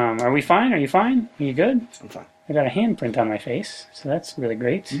 Alright, are we fine? Are you fine? Are you good? I'm fine. I got a handprint on my face, so that's really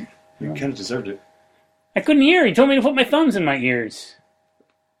great. You kind of deserved it. I couldn't hear. He told me to put my thumbs in my ears.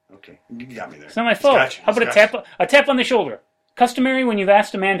 Okay. You got me there. It's not my fault. Got you. How about a tap on the shoulder? Customary when you've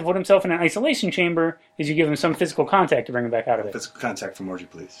asked a man to put himself in an isolation chamber is you give him some physical contact to bring him back out of it. Physical contact from orgy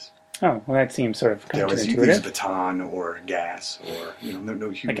police. Oh, well that seems sort of They always use a counterintuitive. baton or gas or, no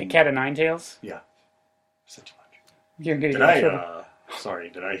human. Like a cat of nine tails? Yeah. Said too much. You're gonna Did get in trouble.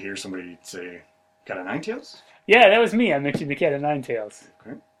 did I hear somebody say cat of nine tails? Yeah, that was me. I mentioned the cat of nine tails.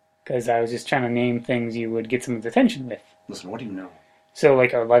 Okay. Because I was just trying to name things you would get someone's attention with. Listen, what do you know? So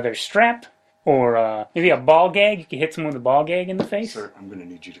like a leather strap, or maybe a ball gag. You could hit someone with a ball gag in the face. Sir, I'm going to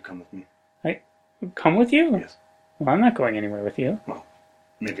need you to come with me. Come with you? Yes. Well, I'm not going anywhere with you. Well,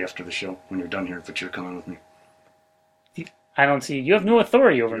 maybe after the show, when you're done here, but you're coming with me. I don't see. You have no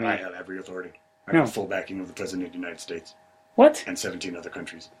authority over me. I have every authority. I No. have the full backing of the President of the United States What? and 17 other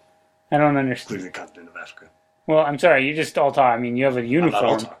countries, I don't understand. including the continent of Africa. Well, I'm sorry. You just all talk. I mean, you have a I'm uniform. not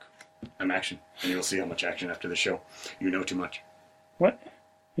all talk. I'm action. And you'll see how much action after the show. You know too much. What?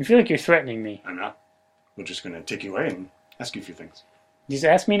 You feel like you're threatening me. I'm not. We're just going to take you away and ask you a few things. Just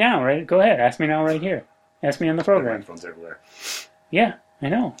ask me now, right? Go ahead. Ask me now right here. Ask me on the There are program. microphones everywhere. Yeah, I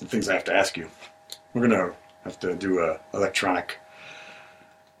know. The things I have to ask you. We're going to have to do a electronic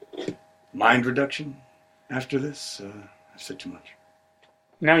mind reduction after this. I've said too much.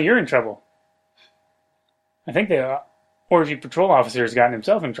 Now you're in trouble. I think the orgy patrol officer has gotten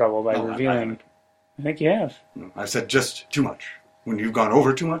himself in trouble by No, I revealing. haven't. I think you have. No, I've said just too much. When you've gone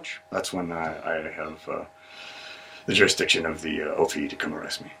over too much, that's when I have the jurisdiction of the OP to come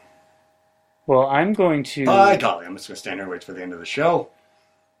arrest me. Well, I'm going to. Bye, Dolly. I'm just going to stand here and wait for the end of the show.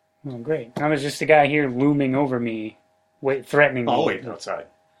 Oh, great. Now there's just a guy here looming over me, threatening me. I'll wait outside.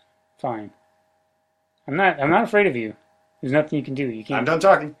 Fine. I'm not afraid of you. There's nothing you can do. You I'm can't. done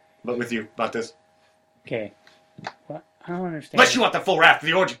talking, but with you about this. Okay. What? I don't understand. Unless you want the full wrath of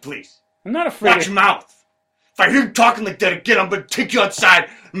the orgy, please. I'm not afraid. Watch your mouth. If I hear you talking like that again, I'm going to take you outside.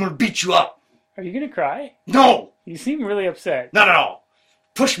 I'm going to beat you up. Are you gonna cry? No, You seem really upset. not at all.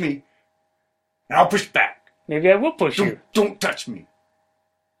 Push me, and I'll push back. Maybe I will push you. Don't touch me.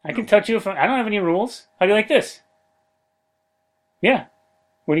 I can touch you if I don't have any rules. How do you like this? Yeah.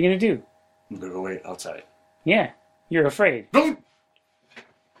 What are you gonna do? I'm going to go wait outside. Yeah. You're afraid. Don't.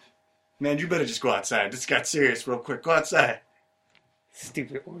 Man, you better just go outside. This got serious real quick. Go outside.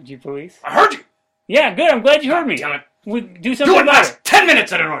 Stupid orgy police. I heard you. Yeah, good. I'm glad you heard me. Damn it. We do You something wouldn't about last it. 10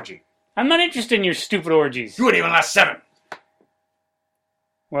 minutes at an orgy. I'm not interested in your stupid orgies. You wouldn't even last 7.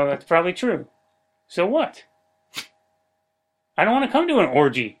 Well, that's probably true. So what? I don't want to come to an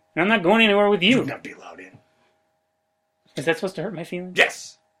orgy, and I'm not going anywhere with You you. would not be allowed in. Is that supposed to hurt my feelings?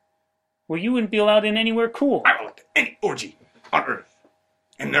 Yes. Well, you wouldn't be allowed in anywhere cool. I will look at any orgy on Earth.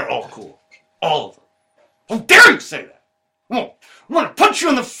 And they're all cool. All of them. How dare you say that? Oh, I'm gonna punch you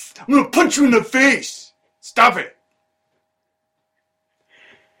in the face. Stop it.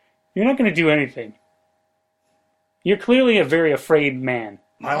 You're not going to do anything. You're clearly a very afraid man.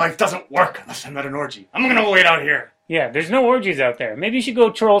 My life doesn't work unless I'm at an orgy. I'm gonna wait out here. Yeah, there's no orgies out there. Maybe you should go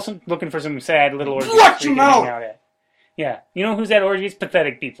looking for some sad little orgies. Watch where you your can hang mouth! out at. Yeah, you know who's at orgies?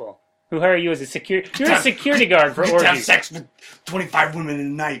 Pathetic people who hire you as a security. You're a security guard for I get to have orgies. sex with 25 women in a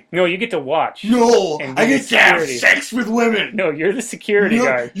night. No, you get to watch. No, And I be get the to have security. sex with women. No, you're the security No,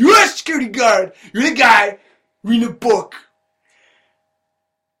 guard. you're a security guard. You're the guy reading a book.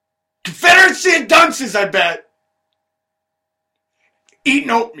 Confederacy of dunces, I bet.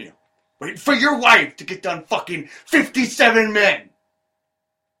 Eating oatmeal. Waiting for your wife to get done fucking 57 men.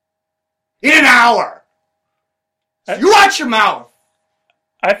 In an hour. So you watch your mouth.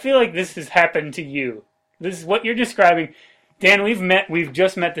 I feel like this has happened to you. This is what you're describing. Dan, we've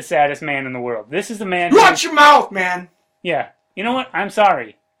just met the saddest man in the world. This is the man You watch your mouth, man. Yeah. You know what? I'm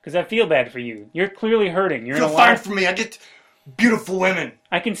sorry. Because I feel bad for you. You're clearly hurting. You're in Feel a fine lot. for me. I get beautiful women.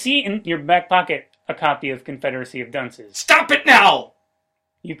 I can see in your back pocket a copy of Confederacy of Dunces. Stop it now.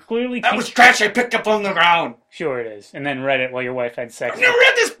 You clearly That can't... was trash I picked up on the ground. Sure it is. And then read it while your wife had sex. I've never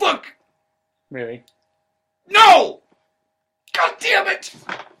read this book. Really? No! God damn it!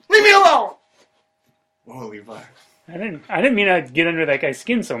 Leave me alone! Whoa, Levi. I didn't mean I'd get under that guy's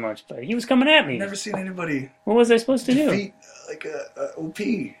skin so much, but he was coming at me. I've never seen anybody What was I supposed to do? defeat like a OP.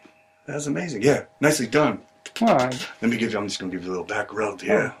 That's amazing. Yeah, nicely done. Well, I'm just gonna give you a little back rub.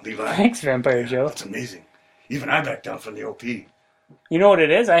 Yeah, Levi. thanks, Vampire Joe. That's amazing. Even I backed down from the OP. You know what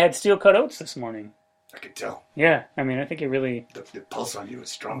it is? I had steel cut oats this morning. I could tell. Yeah, I mean, I think it really The pulse on you is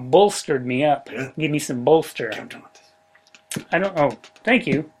strong. bolstered me up. Yeah. Give me some bolster. Okay, I'm done with this. I don't. Oh, thank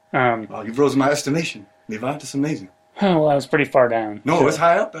you. Well, you've rose my estimation, Levi. That's amazing. Well, I was pretty far down. No, so- it's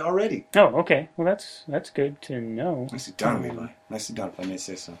high up already. Oh, okay. Well, that's good to know. Nicely done, Levi. Nicely done, if I may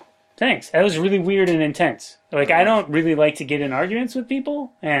say so. Thanks. That was really weird and intense. Like, I don't really like to get in arguments with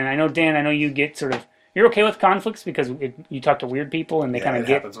people, and I know, Dan, I know you get sort of... You're okay with conflicts because you talk to weird people and they kind of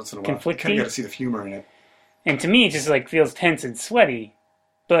get happens once in a while. You kind conflicty. of got to see the humor in it. And to me, it just, like, feels tense and sweaty.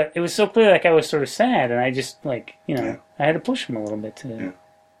 But it was so clear, like, I was sort of sad, and I just, like, Yeah. I had to push him a little bit to... Yeah.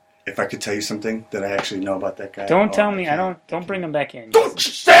 If I could tell you something that I actually know about that guy... Don't tell me. can't. Don't bring him back in. Don't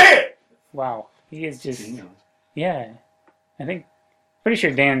say it! Wow. He is just... He knows. Yeah. I think... Pretty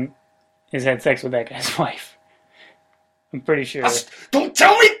sure Dan has had sex with that guy's wife. I'm pretty sure. Don't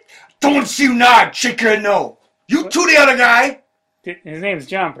tell me! Don't want to see you nod. Shake your head no. You to the other guy. His name's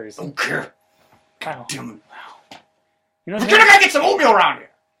Jompers. Don't care. Wow. Damn it. You know We're gonna go get some oatmeal around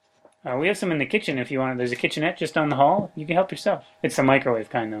here. we have some in the kitchen if you want. There's a kitchenette just down the hall. You can help yourself. It's the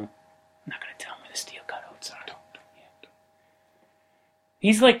microwave kind, though. I'm not going to tell him where the steel cut oats are.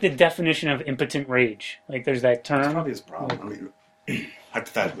 He's like the definition of impotent rage. Like, there's that term. That's probably his problem. I mean,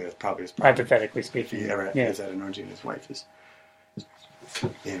 hypothetically, that's probably his problem. Hypothetically If speaking. he ever Yeah. has that an orgy and his wife is...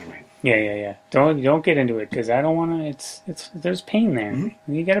 Anyway. Yeah. Don't get into it because I don't want to. It's there's pain there.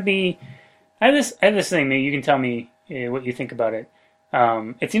 Mm-hmm. You got to be. I have this thing. Maybe you can tell me what you think about it.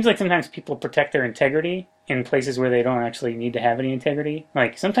 It seems like sometimes people protect their integrity in places where they don't actually need to have any integrity.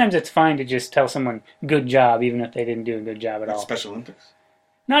 Like sometimes it's fine to just tell someone "good job" even if they didn't do a good job at all. Special Olympics?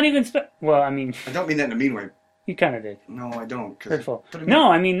 Not even. Well, I mean, I don't mean that in a mean way. you kind of did. No, I don't. 'cause- Hurtful. but I mean-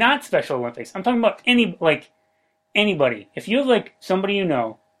 No, I mean not Special Olympics. I'm talking about anybody. If you have like somebody you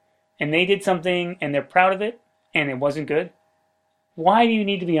know, and they did something and they're proud of it, and it wasn't good, why do you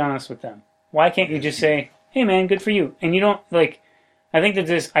need to be honest with them? Why can't you just say, "Hey, man, good for you"? And you don't like. I think there's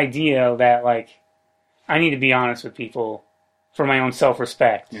this idea that like I need to be honest with people for my own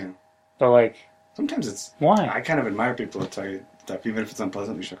self-respect. Yeah. But like, Sometimes it's... why? I kind of admire people that tell you stuff, even if it's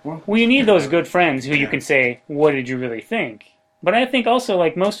unpleasant. You're like, well... Well, you need those good friends who you Yeah. can say, "What did you really think?" But I think also,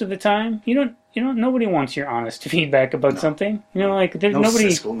 like most of the time, you don't. Nobody wants your honest feedback about something. You know, like there's No, nobody.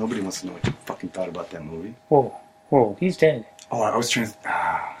 Siskel, nobody wants to know what you fucking thought about that movie. Whoa, he's dead, Oh, I was trying to...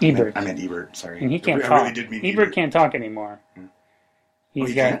 Ebert. I meant Ebert, sorry. and he can't I talk. really did mean Ebert can't talk anymore. He's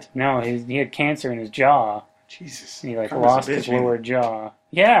he got can't? no. He had cancer in his jaw. Jesus. And he like Karma's a lost bitch, his ain't it? lower jaw.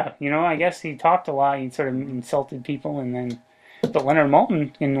 Yeah, I guess he talked a lot. He sort of insulted people, and then. But Leonard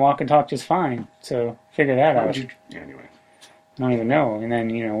Maltin can walk and talk just fine. So figure that Why out. would you... Yeah, anyway. I don't even know. And then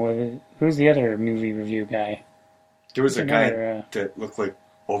who's the other movie review guy? There was a guy Another, that looked like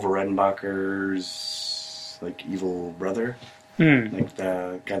Ova Redenbacher's like evil brother. Hmm. Like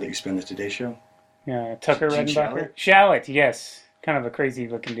the guy that you spend the Today Show. Yeah, Tucker Gene Redenbacher. Shallot, yes. Kind of a crazy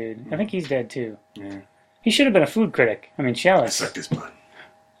looking dude. I think he's dead too. Yeah. He should have been a food critic. I mean, I Shallot. sucked his blood.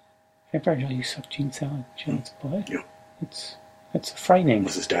 Vampire Joe, you suck Shallot's blood? Yeah. It's frightening.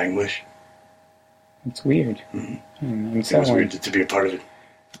 Was his dying wish. It's weird. Mm-hmm. It was Unsettling. weird to be a part of it.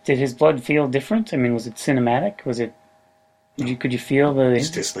 Did his blood feel different? I mean, was it cinematic? Was it? Could you feel It the?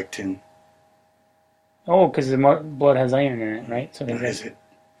 just tastes like tin. Oh, because the blood has iron in it, right? So What is it?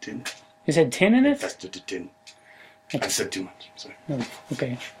 Tin? Is it tin in it? Infested to tin. I've said too much. Sorry. Oh,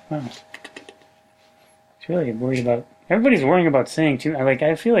 okay. Wow. It's really worried about. Everybody's worrying about saying too.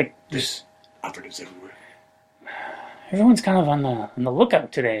 I feel like There's operatives everywhere. everyone's kind of on the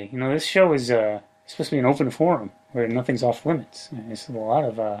lookout today. This show is supposed to be an open forum where nothing's off limits. There's a lot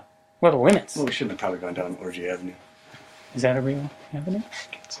of limits. Well, we shouldn't have probably gone down Orgy Avenue. Is that a real avenue?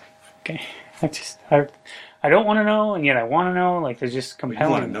 Okay. I don't want to know, and yet I want to know. Like, there's just But compelling.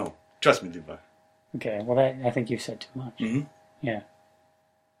 you want to know. Trust me, Levi. Okay, well, I think you've said too much. Mm-hmm. Yeah.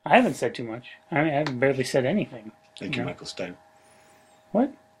 I haven't said too much. I mean, I haven't barely said anything. Thank you, Michael Stein.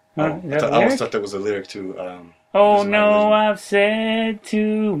 What? Oh, Is that a I almost lyric? thought that was a lyric to... Oh, This Is My no, Religion. I've said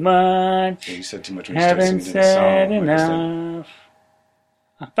too much. Yeah, you said too much when you started Haven't singing this song. said Michael Stein. enough.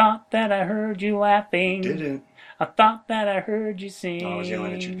 I thought that I heard you laughing. Didn't. I thought that I heard you sing. I was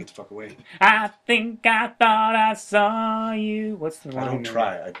yelling at you to get the fuck away. I think I thought I saw you. What's the line? I don't there?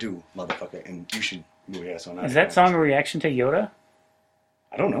 try. I do, motherfucker. And you should move your ass on out. Is that song a reaction to Yoda?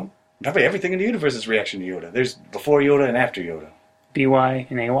 I don't know. Probably everything in the universe is reaction to Yoda. There's before Yoda and after Yoda. BY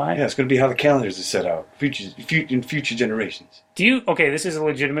and AY? Yeah, it's going to be how the calendars are set out in future generations. Do you... Okay, this is a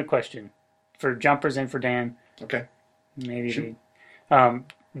legitimate question for Jumpers and for Dan. Okay. Maybe. Shoot.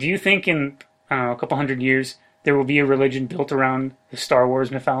 Do you think in, I don't know, a couple hundred years, there will be a religion built around the Star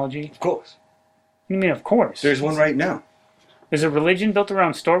Wars mythology? Of course. What do you mean, of course? There's one right now. There's a religion built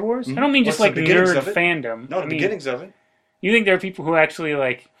around Star Wars? I don't mean just What's like the beginnings nerd of it? fandom. No, I the mean, beginnings of it. you think there are people who actually,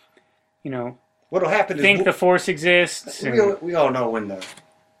 like, you know, What'll happen is think the Force exists? we all know when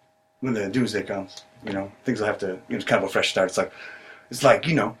the doomsday comes. You know, things will have to. You know, it's kind of a fresh start. It's like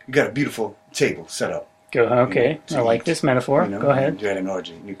you know, you got a beautiful table set up. Go, okay, to I like eat, this metaphor. You know, Go ahead. You had an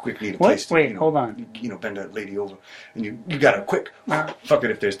orgy. And you quick need a What? place to. Wait, you know, hold on. You know, bend that lady over, and you got a quick. Fuck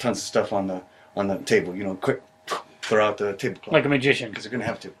it if there's tons of stuff on the table. You know, quick throw out the tablecloth. Like a magician. Because they're gonna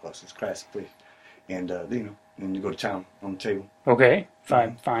have tablecloths. It's classic, please. And you know, and you go to town on the table. Okay,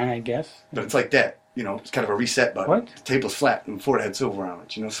 fine, I guess. But it's like that. You know, it's kind of a reset button. What? The table's flat and before it had silver on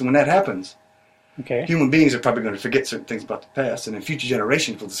it. You know, so when that happens, Okay. human beings are probably going to forget certain things about the past, and then future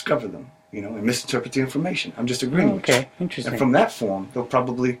generations will discover them. You know, and misinterpret the information. I'm just agreeing with you. Okay, interesting. And from that form, they'll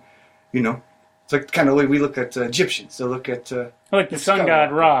probably, you know, it's like kind of the way we look at Egyptians. They'll look at Like the sun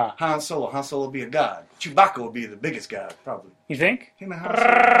god Ra. Han Solo. Han Solo will be a god. Chewbacca will be the biggest god, probably. You think? Him and Han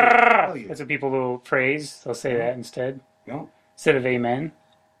Solo. Hell yeah. That's what people will praise. They'll say that instead. You know, Instead of amen.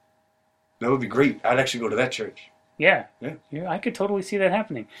 that would be great. I'd actually go to that church. Yeah. Yeah. I could totally see that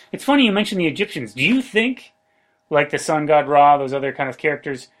happening. It's funny you mentioned the Egyptians. Do you think, like the sun god Ra, those other kind of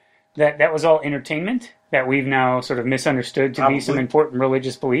characters, that was all entertainment? That we've now sort of misunderstood to be some Probably. important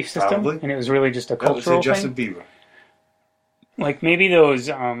religious belief system? Probably. And it was really just a I would say cultural Justin thing? Bieber. Like maybe those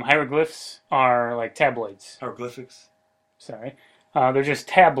hieroglyphs are like tabloids. Hieroglyphics. Sorry. They're just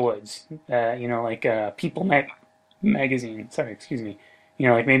tabloids. You know, like People magazine. Sorry, excuse me. You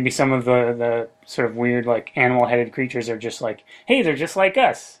know, like maybe some of the sort of weird, like, animal-headed creatures are just like, hey, they're just like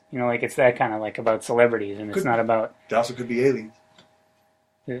us. You know, like, it's that kind of, like, about celebrities, and it's Could not be. about... They also could be aliens.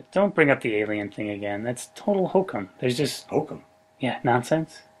 Don't bring up the alien thing again. That's total hokum. There's just, Hokum. yeah,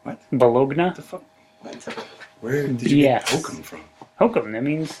 nonsense. What? Bologna? What the fuck? Where did you get BS. hokum from? Hokum, that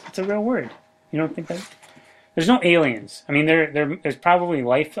means it's a real word. You don't think that? There's no aliens. I mean, there's probably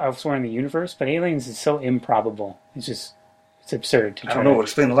life elsewhere in the universe, but aliens is so improbable. It's absurd to try I don't know. It to... would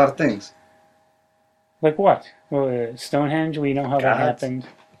explain a lot of things. Like what? Well, Stonehenge, we know how that Gods. happened.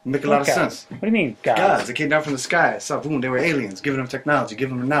 Make a lot of What sense. gods? What do you mean, gods? Gods, they came down from the sky, saw boom, they were aliens, giving them technology,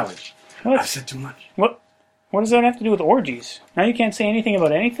 giving them knowledge. I What? said too much. What does that have to do with orgies? Now you can't say anything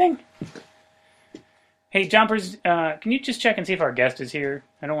about anything? Hey, Jumpers, can you just check and see if our guest is here?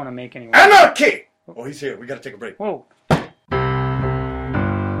 I don't want to make any... Anarchy! Oh, he's here. We gotta take a break. Whoa.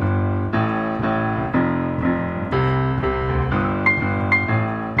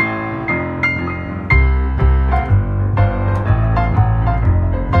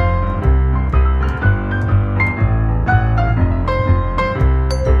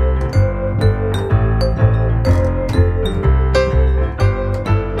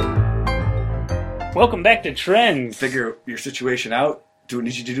 Welcome back to Trends. Figure your situation out. Do what you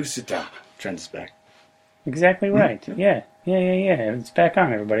need you to do. Sit down. Trend is back. Exactly right. Yeah. It's back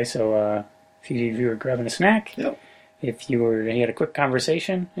on, everybody. So if you were grabbing a snack, Yep. if you had a quick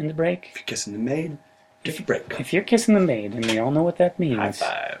conversation in the break, If you're kissing the maid, take a break. if you're kissing the maid, and we all know what that means, High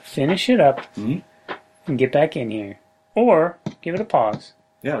five. finish it up Mhm. and get back in here. Or give it a pause.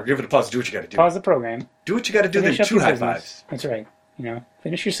 Yeah, or give it a pause. Do what you gotta do. Pause the program. Do what you gotta do, then Finish up 2 your high business. fives. That's right. You know,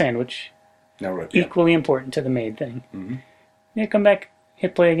 finish your sandwich. Now we're up. Yeah. Equally important to the maid thing. Mm-hmm. Yeah, come back,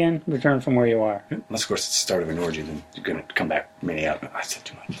 hit play again, return from where you are. Unless, of course, it's the start of an orgy, then you're gonna come back many out. I said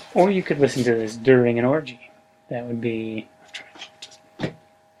too much. Or you could listen to this during an orgy. That would be... I've tried. Just,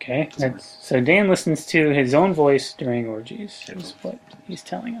 Okay, so Dan listens to his own voice during orgies, Yep. is what he's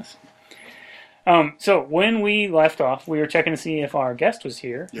telling us. So when we left off, we were checking to see if our guest was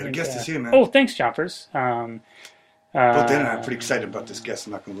here. Yeah, the And, guest is here, man. Oh, thanks, Choppers. Both Dan and I are pretty excited about this guest,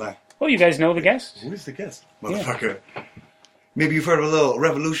 I'm not gonna lie. Oh, you guys know the guest? Who is the guest? Motherfucker. Maybe you've heard of a little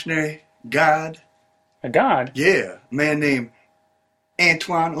revolutionary god? A god? Yeah, a man named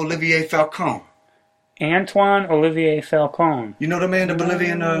Antoine Olivier Falcon. Antoine Olivier Falcon. You know the man, the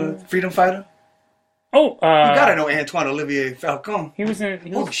Bolivian freedom fighter? Oh, You gotta know Antoine Olivier Falcon. He was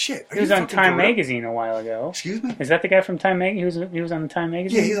Holy shit. Are He was you on fucking Time for real? Magazine a while ago. Excuse me? Is that the guy from Time Magazine? He was on the Time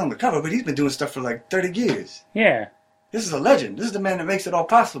Magazine? Yeah, he's on the cover, but he's been doing stuff for like 30 years. Yeah, This is a legend. This is the man that makes it all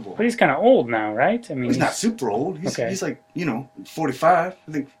possible. but he's kind of old now, right? I mean, He's not super old. Okay. He's like, 45,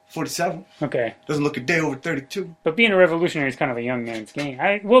 I think 47. Okay. Doesn't look a day over 32. But being a revolutionary is kind of a young man's game.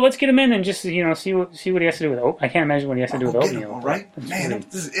 Well, let's get him in and just see what he has to do with oatmeal. I can't imagine what he has to do with I'll get oatmeal. him, all right? That's Man, weird.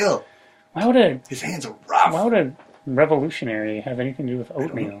 this is ill. Why would His hands are rough. a revolutionary have anything to do with I don't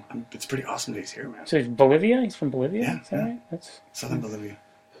oatmeal? know. It's pretty awesome that he's here, man. So he's Bolivia? He's from Bolivia? Yeah, Is that yeah. right? That's Southern Bolivia.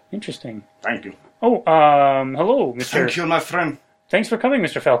 interesting. Thank you. Oh, hello, Mr. Thank you, my friend. Thanks for coming,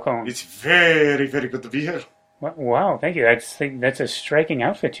 Mr. Falcone. It's very, very good to be here. Wow, thank you. That's a striking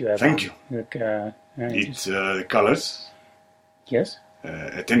outfit you have. Thank on. you. Look, It's the colors. yes.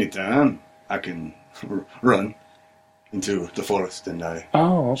 At any time, I can run into the forest and I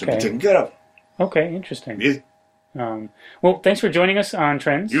Oh, should be okay. taken care of. Okay, interesting. Yes. Well, thanks for joining us on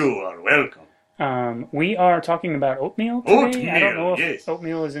Trends. You are welcome. We are talking about oatmeal today. I don't Oatmeal, know if yes.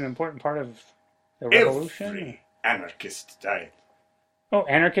 oatmeal is an important part of the revolution. Every anarchist diet. Oh,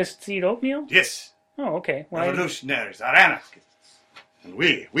 anarchists eat oatmeal? Yes. Oh, okay. Well, Revolutionaries are anarchists. And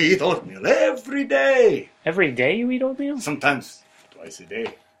we eat oatmeal every day. every day you eat oatmeal? Sometimes twice a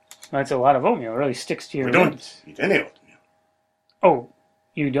day. That's a lot of oatmeal. It really sticks to your We don't ribs. eat any oatmeal. Oh,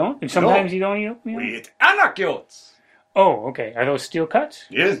 you don't? And sometimes you don't eat oatmeal? We eat anarchy oats. Oh, okay. Are those steel cuts?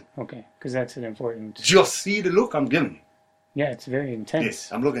 Yes. Okay, because that's an important... Just see the look I'm giving you. Yeah, it's very intense.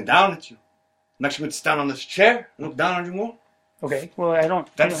 Yes, I'm looking down at you. I'm actually going to stand on this chair and look down on you more. Okay, well, I don't...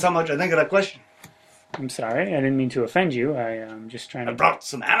 That's how much I think of that question. I'm sorry. I didn't mean to offend you. I'm just trying I to... brought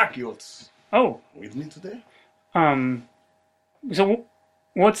some anarchy oats Oh, with me today. so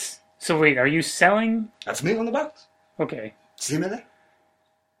what's... So wait, are you selling... That's me on the box. Okay. See me there?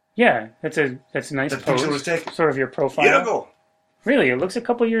 Yeah, that's a nice That picture pose. was taken Sort of your profile. Year ago. Really, it looks a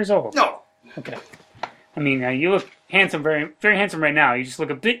couple years old. No. Okay. I mean, you look handsome, very very handsome right now. You just look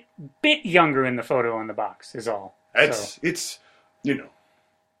a bit younger in the photo on the box. Is all. It's, you know.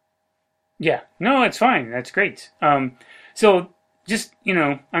 Yeah. No, it's fine. That's great. So just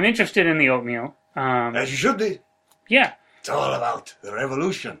I'm interested in the oatmeal. As you should be. Yeah. It's all about the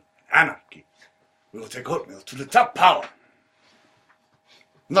revolution, anarchy. We will take oatmeal to the top power.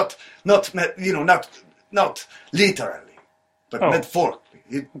 Not literally, but Oh. metaphorically.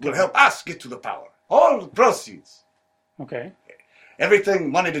 It will help us get to the power. All the proceeds, Okay.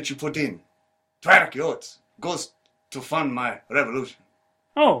 everything, money that you put in to anarchy oats goes to fund my revolution.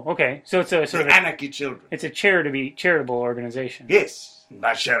 Oh, okay. So it's a sort of The anarchy children. it's a charitable organization. Yes,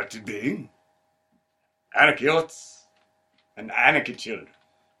 my charity being anarchy oats and anarchy children.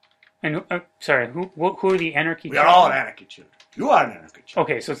 And sorry, who are the anarchy? We are all anarchy children. You are an anarchy child.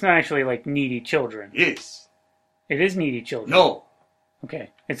 Okay, so it's not actually like needy children. Yes. It is needy children. No. Okay.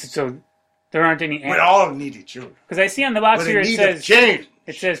 It's so there aren't any. We're all needy children. Because I see on the box We're here in it need says of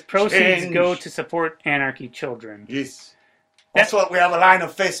change. proceeds Change. go to support anarchy children. Yes. That's what we have a line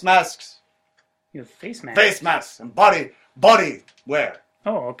of face masks. You have face mask. Face masks and body wear.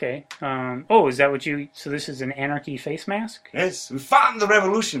 Oh, okay. Oh, is that what you? So this is an anarchy face mask. Yes, we found the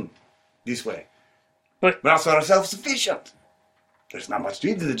revolution this way. But We're also self-sufficient. There's not much to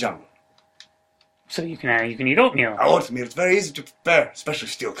eat in the jungle. so you can eat oatmeal. Oatmeal is very easy to prepare, especially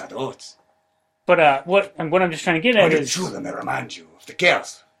steel-cut oats. But what I'm just trying to get at When you is chew them, they remind you of the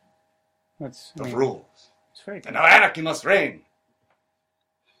chaos, that's of rules. It's very And now anarchy must reign.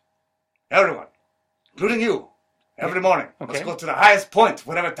 Everyone, including you, every morning, Okay. must go to the highest point of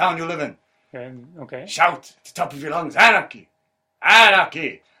whatever town you live in. okay. Shout at the top of your lungs, anarchy!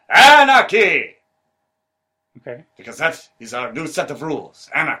 Anarchy! Anarchy! Okay. Because that is our new set of rules.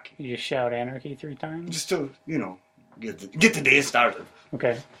 Anarchy. You just shout anarchy 3 times. Just to, get the day started.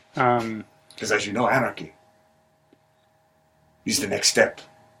 Okay. Because as you know, anarchy is the next step.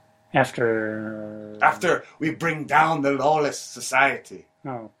 After we bring down the lawless society,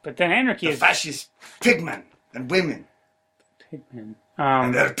 No, but then anarchy the is fascist pigmen and women, pigmen.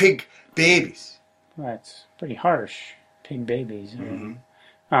 and their pig babies. That's pretty harsh. Pig babies.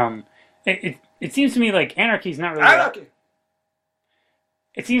 It seems to me like anarchy is not really. Anarchy!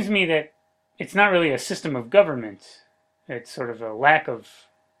 It seems to me that it's not really a system of government. It's sort of a lack of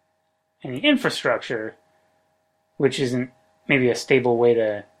any infrastructure, which isn't maybe a stable way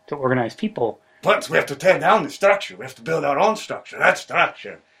to organize people. But we have to tear down the structure. We have to build our own structure. That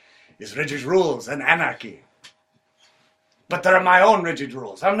structure is rigid rules and anarchy. But there are my own rigid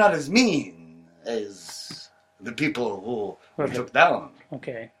rules. I'm not as mean as the people who we took down.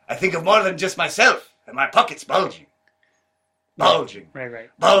 Okay. I think of more than just myself, and my pockets bulging. Bulging. Right.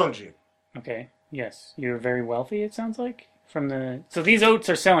 Bulging. Okay. Yes. You're very wealthy, it sounds like. So these oats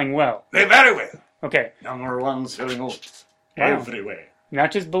are selling well. They very well. Okay. Number one selling oats. Wow. Everywhere.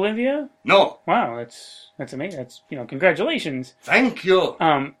 Not just Bolivia? No. Wow, that's amazing. That's congratulations. Thank you.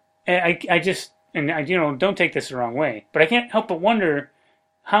 Don't take this the wrong way, but I can't help but wonder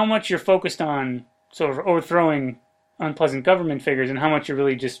how much you're focused on sort of overthrowing unpleasant government figures and how much you're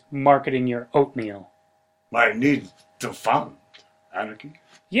really just marketing your oatmeal. I need to fund anarchy.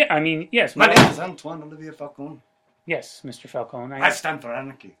 Yeah, I mean, yes. My name is Antoine Olivier Falcon. Yes, Mr. Falcone. I stand for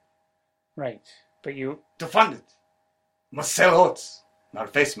anarchy. Right. But you... To fund it, must sell oats,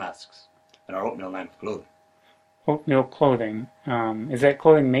 not face masks, and our oatmeal line of clothing. Oatmeal clothing. Is that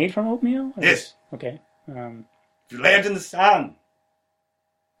clothing made from oatmeal? Or Yes. Okay. If you lay it in the sun,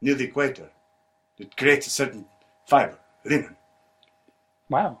 near the equator, it creates a certain fiber, linen.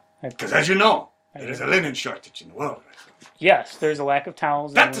 Wow. Because as you know, there is a linen shortage in the world. Yes, there's a lack of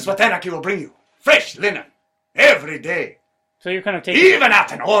towels. That is what anarchy will bring you. Fresh linen. Every day. So you're kind of taking... Even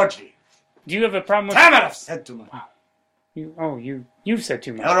at an orgy. Do you have a problem with... Damn it, I've said too much. You've said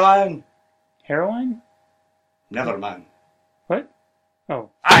too much. Heroin? Heroin? Never mind. What? Oh.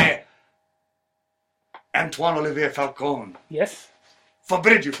 I, Antoine Olivier Falcone, Yes?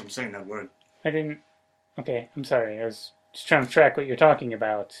 forbid you from saying that word. I didn't... Okay, I'm sorry. I was just trying to track what you're talking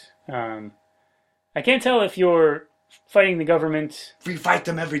about. I can't tell if you're fighting the government... We fight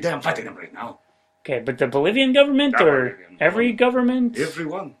them every day. I'm fighting them right now. Okay, but the Bolivian government The or Bolivian every government?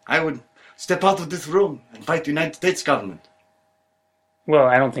 Everyone. I would step out of this room and fight the United States government. Well,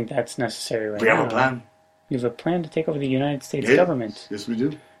 I don't think that's necessary right We now. have a plan. You have a plan to take over the United States Yes. government. Yes, we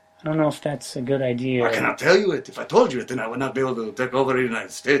do. I don't know if that's a good idea. I cannot tell you it. If I told you it, then I would not be able to take over the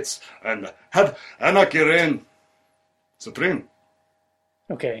United States and have anarchy reign supreme.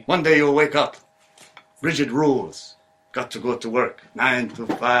 Okay. One day you'll wake up. Rigid rules. Got to go to work. 9 to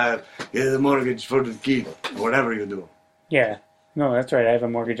 5. Get the mortgage for the kid. Whatever you do. Yeah. No, that's right. I have a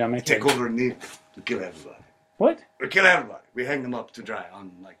mortgage on my Take kid. over and need to kill everybody. What? We kill everybody. We hang them up to dry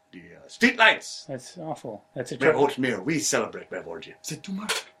on like the street lights. That's awful. That's a We have trouble. oatmeal. We celebrate. We have orgy. Is it too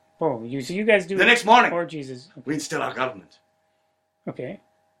much? Oh, so you guys do The next morning. orgies is We instill our government, okay.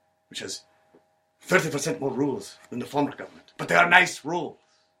 which has 30% more rules than the former government. But they are nice rules.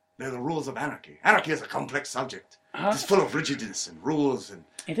 They're the rules of anarchy. Anarchy is a complex subject. It's full of rigidness and rules, and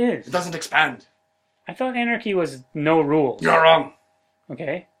It is. it doesn't expand. I thought anarchy was no rules. You're wrong.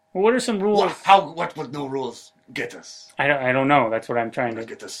 Okay. Well, what are some rules? What would no rules get us? I don't know. That's what I'm trying It'll to...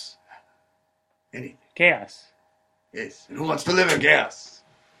 get us anything. Chaos. Yes. And who wants to live in chaos?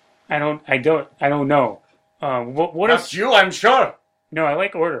 I don't know. What are... Not you, I'm sure. No, I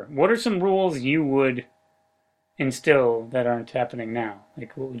like order. What are some rules you would instill that aren't happening now?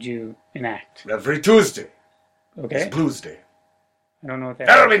 Like, what would you enact? Every Tuesday Okay. is Blues Day. I don't know what that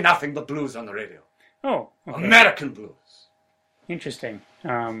There'll be nothing but blues on the radio. Oh, okay. American blues. Interesting.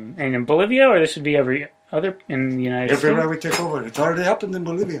 And in Bolivia, or this would be every other in the United Everywhere States? we take over. It's already happened in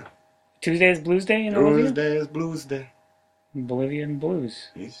Bolivia. Tuesday is Blues Day in Bolivia? Tuesday is Blues Day. Bolivian blues.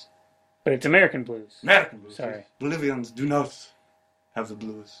 Yes. But it's American blues. American blues. Sorry. Yes. Bolivians do not have the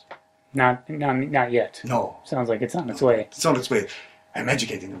blues. Not yet. No. Sounds like it's on its way. It's on its way. I'm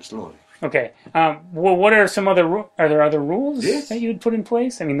educating them slowly. Okay. Well, what are some other... Are there other rules Yes. that you would put in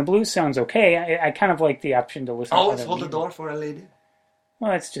place? I mean, the blues sounds okay. I kind of like the option to listen to Always other hold the music. door for a lady.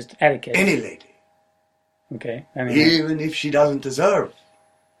 Well, that's just etiquette. Any lady. Okay. I mean, Even if she doesn't deserve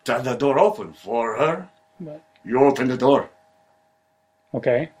to have the door open for her, but- you open the door.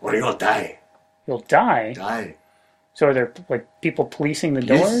 okay. Or you'll die. You'll die. Die. So are there like people policing the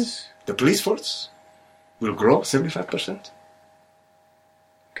Yes. doors? The police force will grow 75%.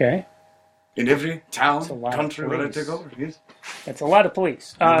 Okay. In every town, That's a lot of country where I police. take over. Yes. That's a lot of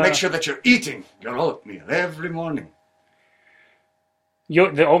police. Make sure that you're eating your oatmeal every morning.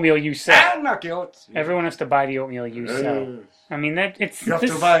 The oatmeal you sell. Anarchy oats. Everyone has to buy the oatmeal you sell. Yes. I mean, that it's You have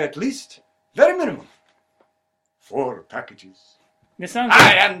this, to buy at least, very minimum, 4 packages. this sounds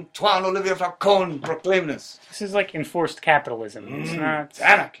I, Antoine Olivier Falcone, proclaim this. this is like enforced capitalism. It's not. It's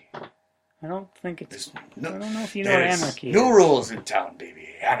anarchy. I don't think it's. There's I don't know if you know what there's anarchy new is. rules in town, baby.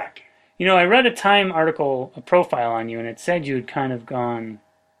 Anarchy. You know, I read a Time article, a profile on you, and it said you had kind of gone.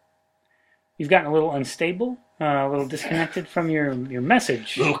 You've gotten a little unstable, a little disconnected from your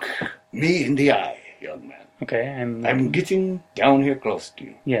message. Look me in the eye, young man. Okay, I'm getting down here close to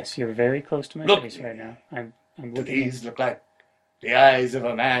you. Yes, you're very close to my Look. face right now. I'm Do looking these look like the eyes of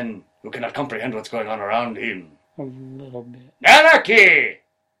a man who cannot comprehend what's going on around him? a little bit. Anarchy!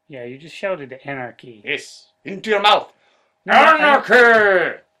 Yeah, you just shouted anarchy. Yes, into your mouth. No, I-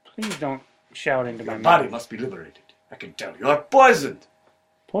 Anarchy! Please don't shout into my Your body mouth. must be liberated. I can tell. You're poisoned.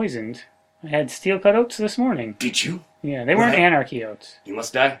 Poisoned? I had steel cut oats this morning. Did you? Yeah, they weren't What? anarchy oats. You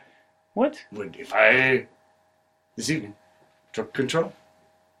must die. What? Would if I, this evening, took control?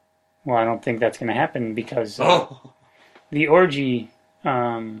 Well, I don't think that's going to happen because Oh, the orgy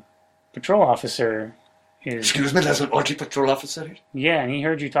patrol officer is... excuse me, there's an orgy patrol officer here. Yeah, and he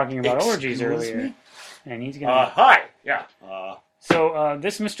heard you talking about orgies Excuse earlier. me? And he's going to... Hi. Yeah. So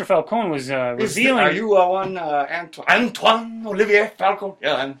this Mr. Falcone was revealing... Are you one Antoine Olivier Falcone?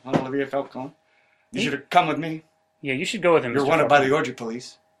 Yeah, I'm Olivier Falcone. You should have come with me. Yeah, you should go with him. You're Mr. wanted by Faulkner. the orgy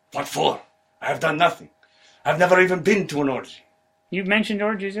police. What for? I have done nothing. I've never even been to an orgy. You mentioned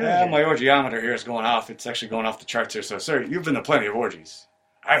orgies earlier. My orgiometer here is going off. It's actually going off the charts here. So, sir, you've been to plenty of orgies.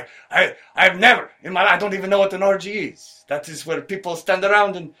 I've never in my life. I don't even know what an orgy is. That is where people stand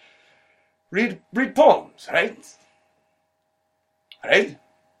around and read poems, right? Right?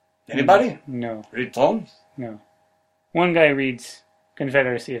 Anybody? No, Read poems? no. One guy reads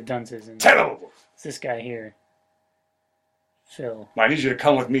Confederacy of Dunces, and Terrible. it's this guy here, Phil. I need you to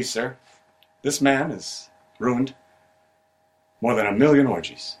come with me, sir. This man has ruined more than 1 million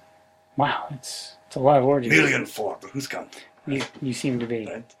orgies. Wow, it's a lot of orgies. 1,000,004, but who's counting? You seem to be.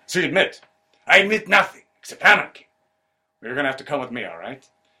 Right? So you admit. I admit nothing except anarchy. You're going to have to come with me, all right?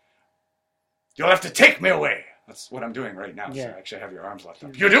 You'll have to take me away. That's what I'm doing right now, Yeah. sir. Actually, I have your arms locked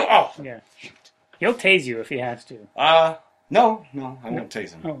up. You do? Oh! Yeah. He'll tase you if he has to. No, I won't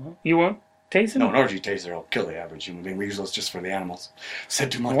tase him. Oh, you won't tase him? No, an orgy taser will kill the average human being. We use those just for the animals.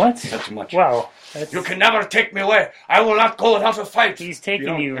 Said too much. What? Said too much. Wow. You can never take me away. I will not go without a fight. He's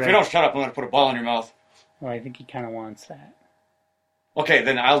taking you If right. you don't shut up, I'm going to put a ball in your mouth. Well, I think he kind of wants that. Okay,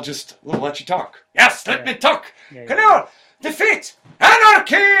 then I'll let you talk. Yes, let me talk. Yeah, Can you defeat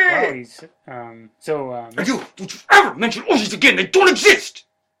anarchy? Wow, he's And you, don't you ever mention orgies again. They don't exist.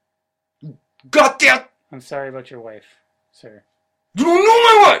 Got that? I'm sorry about your wife, sir. You don't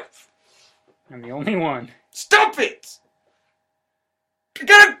know my wife. I'm the only one. Stop it. You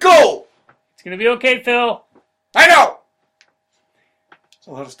gotta go. It's gonna be okay, Phil. I know. There's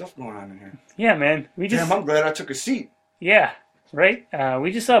a lot of stuff going on in here. Yeah, man. We just Damn, I'm glad I took a seat. yeah, right.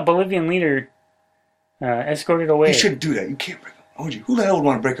 We just saw a Bolivian leader escorted away. You shouldn't do that. You can't break up an orgy. Who the hell would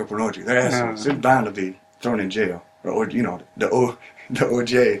want to break up an orgy? They're assholes. They're bound to be thrown in jail. Or the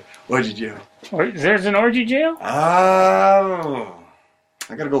OJ, orgy jail. There's an orgy jail? Oh.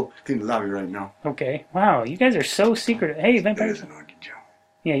 I gotta go clean the lobby right now. Okay. Wow, you guys are so secretive. Hey, There vampires. is an orgy jail.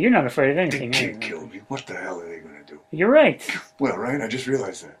 Yeah, you're not afraid of They anything. are can't you? kill me. What the hell are they gonna do? You're right. Well, right? I just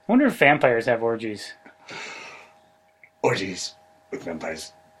realized that. I wonder if vampires have orgies. Orgies with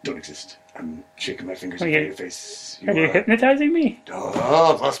vampires don't exist. I'm shaking my fingers Oh, in yeah. your face. Are you hypnotizing me?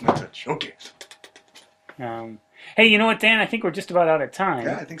 Oh, I've lost my touch. Okay. Hey, you know what, Dan? I think we're just about out of time.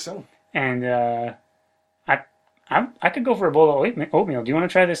 Yeah, I think so. And I could go for a bowl of oatmeal. Do you want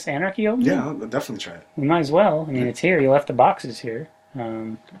to try this anarchy oatmeal? Yeah, I'll definitely try it. We might as well. I mean, it's here. You left the boxes here.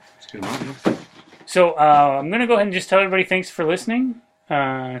 Let's get 'em out. So I'm going to go ahead and just tell everybody thanks for listening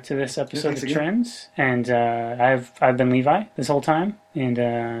to this episode thanks of again. Trends. And I've been Levi this whole time.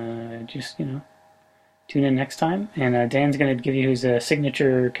 And just, tune in next time. And Dan's going to give you his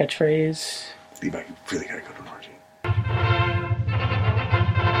signature catchphrase. Levi, you really gotta go to an orgy.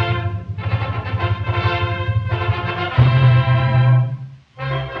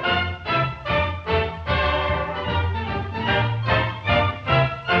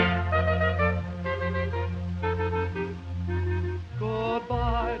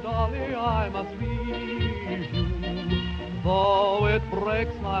 Goodbye, Dolly, I must leave you, though it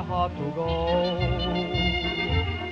breaks my heart to go.